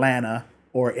in Atlanta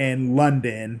or in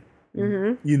London,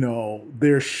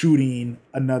 they're shooting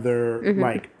another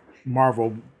like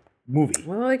Marvel movie.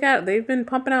 Well, they've been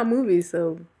pumping out movies,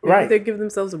 so maybe they're giving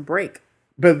themselves a break.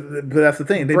 But that's the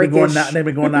thing. They've been going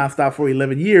nonstop for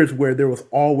 11 years, where there was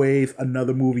always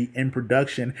another movie in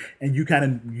production, and you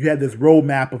had this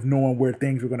roadmap of knowing where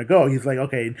things were going to go. He's like,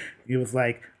 okay, he was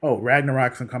like, oh,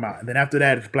 Ragnarok's going to come out, and then after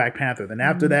that it's Black Panther, then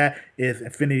after that is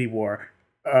Infinity War,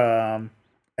 and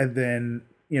then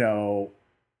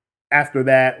after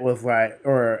that was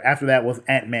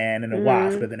Ant-Man and the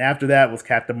Wasp, and then after that was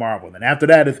Captain Marvel, then after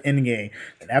that is Endgame,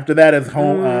 and after that is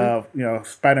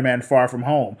Spider-Man Far From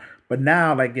Home. But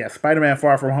now, Spider-Man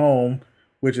Far From Home,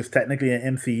 which is technically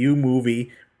an MCU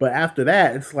movie, but after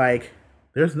that, it's like,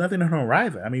 there's nothing on the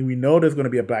horizon. I mean, we know there's going to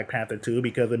be a Black Panther 2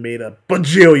 because it made $1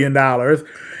 bajillion.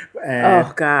 And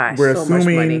oh, gosh. We're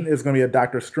assuming it's going to be a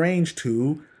Doctor Strange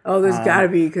 2. Oh, there's got to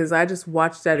be, because I just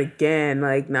watched that again,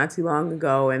 not too long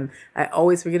ago, and I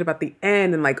always forget about the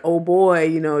end, and oh boy,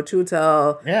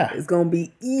 Chiwetel is going to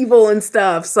be evil and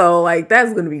stuff, so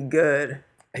that's going to be good.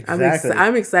 Exactly.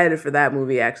 I'm excited for that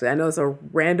movie, actually. I know it's a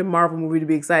random Marvel movie to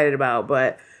be excited about,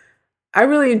 but I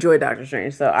really enjoyed Doctor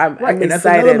Strange, so I'm excited. And that's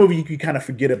another movie you can kind of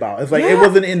forget about. It's like,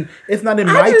 it's not in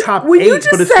my top 8,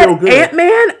 but it's still good.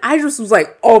 Ant-Man, I just was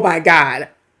like, oh my God.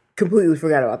 Completely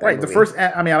forgot about that movie. The first,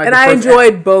 I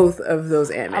enjoyed both of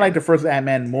those Ant-Man. I like the first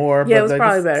Ant-Man more. Yeah, it was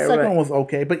probably better. The second one was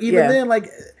okay, but even then,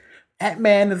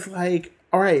 Ant-Man is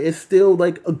all right, it's still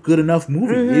a good enough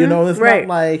movie. It's not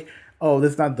like, oh,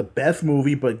 this is not the best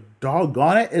movie, but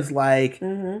doggone it, it's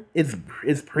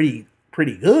it's pretty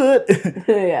good.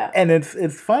 Yeah. And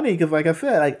it's funny because, like I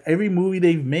said, every movie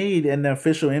they've made in the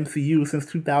official MCU since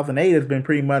 2008 has been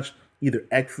pretty much either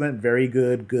excellent, very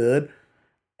good.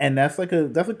 And that's a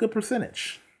good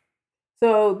percentage.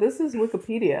 So this is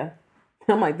Wikipedia.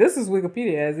 I'm like, this is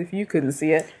Wikipedia, as if you couldn't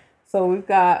see it. So we've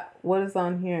got, what is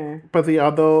on here? But these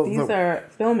are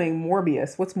filming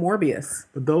Morbius. What's Morbius?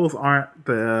 But those aren't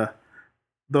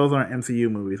MCU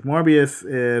movies. Morbius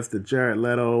is the Jared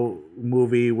Leto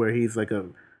movie where he's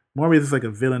Morbius is a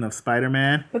villain of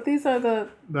Spider-Man. But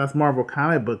that's Marvel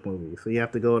comic book movies. So you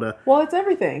have to go to... Well, it's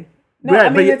everything. No,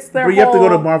 right, it's their But you have to go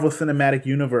to Marvel Cinematic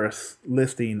Universe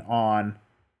listing on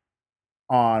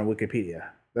Wikipedia.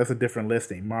 That's a different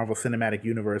listing. Marvel Cinematic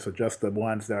Universe are just the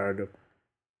ones that are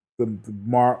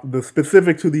the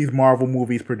specific to these Marvel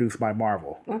movies produced by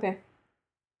Marvel. Okay.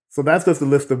 So that's just a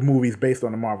list of movies based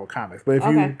on the Marvel comics. But if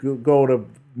you go to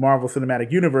Marvel Cinematic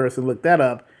Universe and look that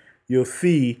up, you'll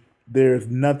see there's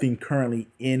nothing currently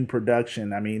in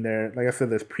production. I mean, like I said,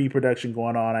 there's pre-production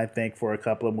going on, I think, for a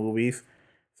couple of movies.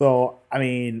 So, I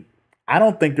mean, I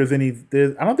don't think there's going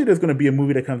to be a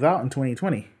movie that comes out in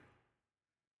 2020.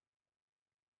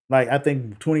 Like, I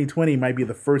think 2020 might be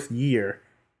the first year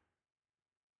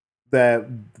that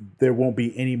there won't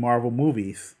be any Marvel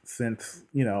movies since,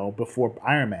 before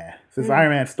Iron Man. Since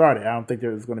Iron Man started, I don't think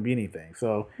there's going to be anything.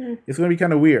 So it's going to be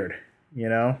kind of weird,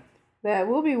 That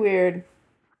will be weird.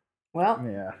 Well.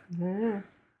 Yeah.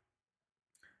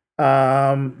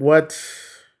 Mm-hmm.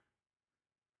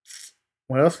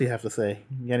 What else do you have to say?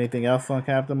 You got anything else on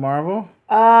Captain Marvel?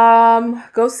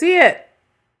 Go see it.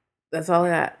 That's all I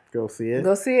got. Go see it.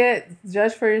 Go see it.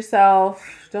 Judge for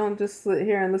yourself. Don't just sit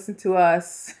here and listen to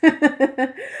us.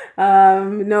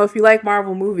 No, if you like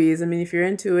Marvel movies, I mean, if you're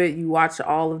into it, you watch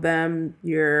all of them.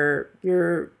 You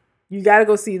got to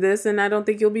go see this, and I don't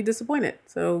think you'll be disappointed.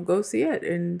 So go see it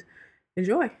and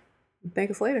enjoy.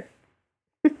 Thank us later.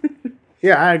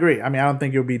 Yeah, I agree. I mean, I don't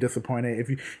think you'll be disappointed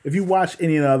if you watch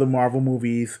any of the other Marvel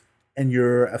movies and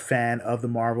you're a fan of the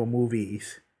Marvel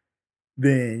movies.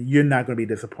 Then you're not going to be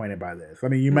disappointed by this. I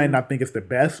mean, you might not think it's the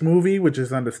best movie, which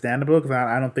is understandable because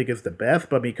I don't think it's the best.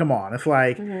 But I mean, come on, it's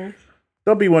like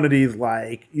there'll be one of these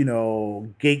like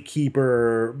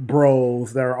gatekeeper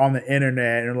bros that are on the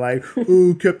internet and like,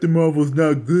 oh, Captain Marvel's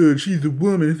not good. She's a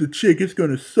woman. It's a chick. It's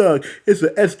gonna suck. It's a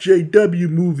SJW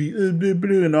movie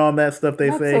and all that stuff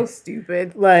they say. That's so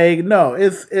stupid. Like, no,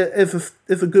 it's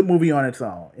a good movie on its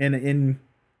own.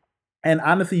 And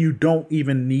honestly, you don't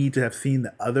even need to have seen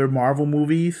the other Marvel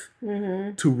movies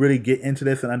to really get into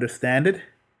this and understand it.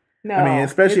 No, I mean,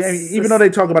 especially even though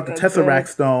they talk about the Tesseract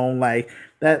Stone, like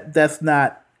that's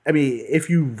not. I mean,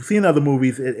 if you've seen other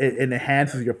movies, it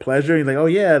enhances your pleasure. You're like, oh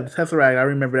yeah, the Tesseract. I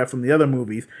remember that from the other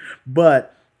movies,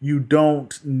 but you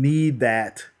don't need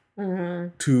that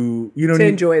to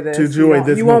enjoy this. To enjoy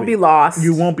this, you won't be lost.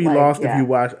 You won't be lost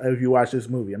if you watch this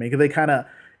movie. I mean, because they kind of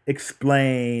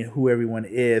explain who everyone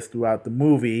is throughout the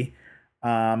movie.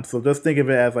 So just think of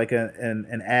it as like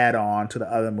an add-on to the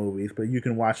other movies, but you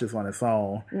can watch this on its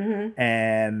own.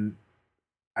 And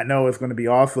I know it's going to be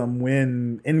awesome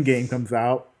when Endgame comes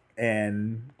out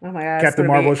and Captain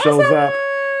Marvel shows up.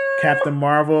 Captain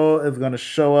Marvel is going to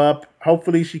show up.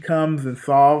 Hopefully she comes and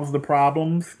solves the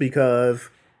problems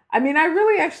because... I mean, I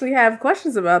really actually have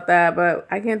questions about that, but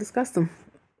I can't discuss them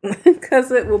because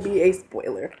it will be a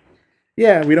spoiler.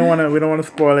 Yeah, we don't want to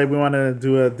spoil it. We want to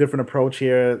do a different approach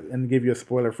here and give you a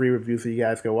spoiler-free review so you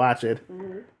guys can watch it.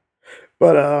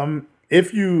 But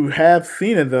if you have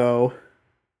seen it though,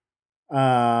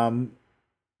 by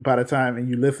the time and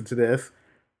you listen to this,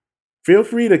 feel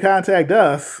free to contact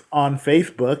us on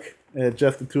Facebook at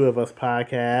Just the Two of Us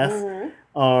Podcast,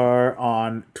 or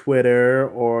on Twitter,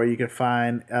 or you can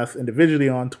find us individually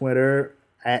on Twitter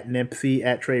at Nipsey,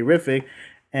 at Treyrific.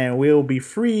 And we'll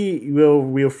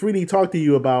freely talk to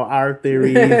you about our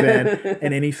theories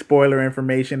and any spoiler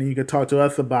information, and you can talk to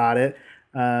us about it.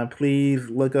 Please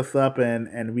look us up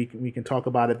and we can talk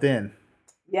about it then.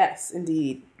 Yes,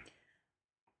 indeed.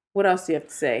 What else do you have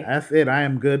to say? That's it. I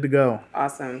am good to go.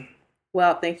 Awesome.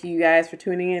 Well, thank you guys for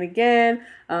tuning in again.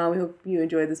 We hope you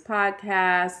enjoyed this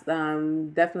podcast.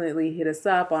 Definitely hit us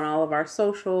up on all of our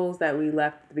socials that we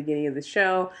left at the beginning of the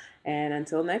show. And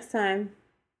until next time.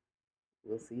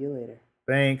 We'll see you later.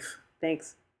 Thanks.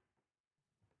 Thanks.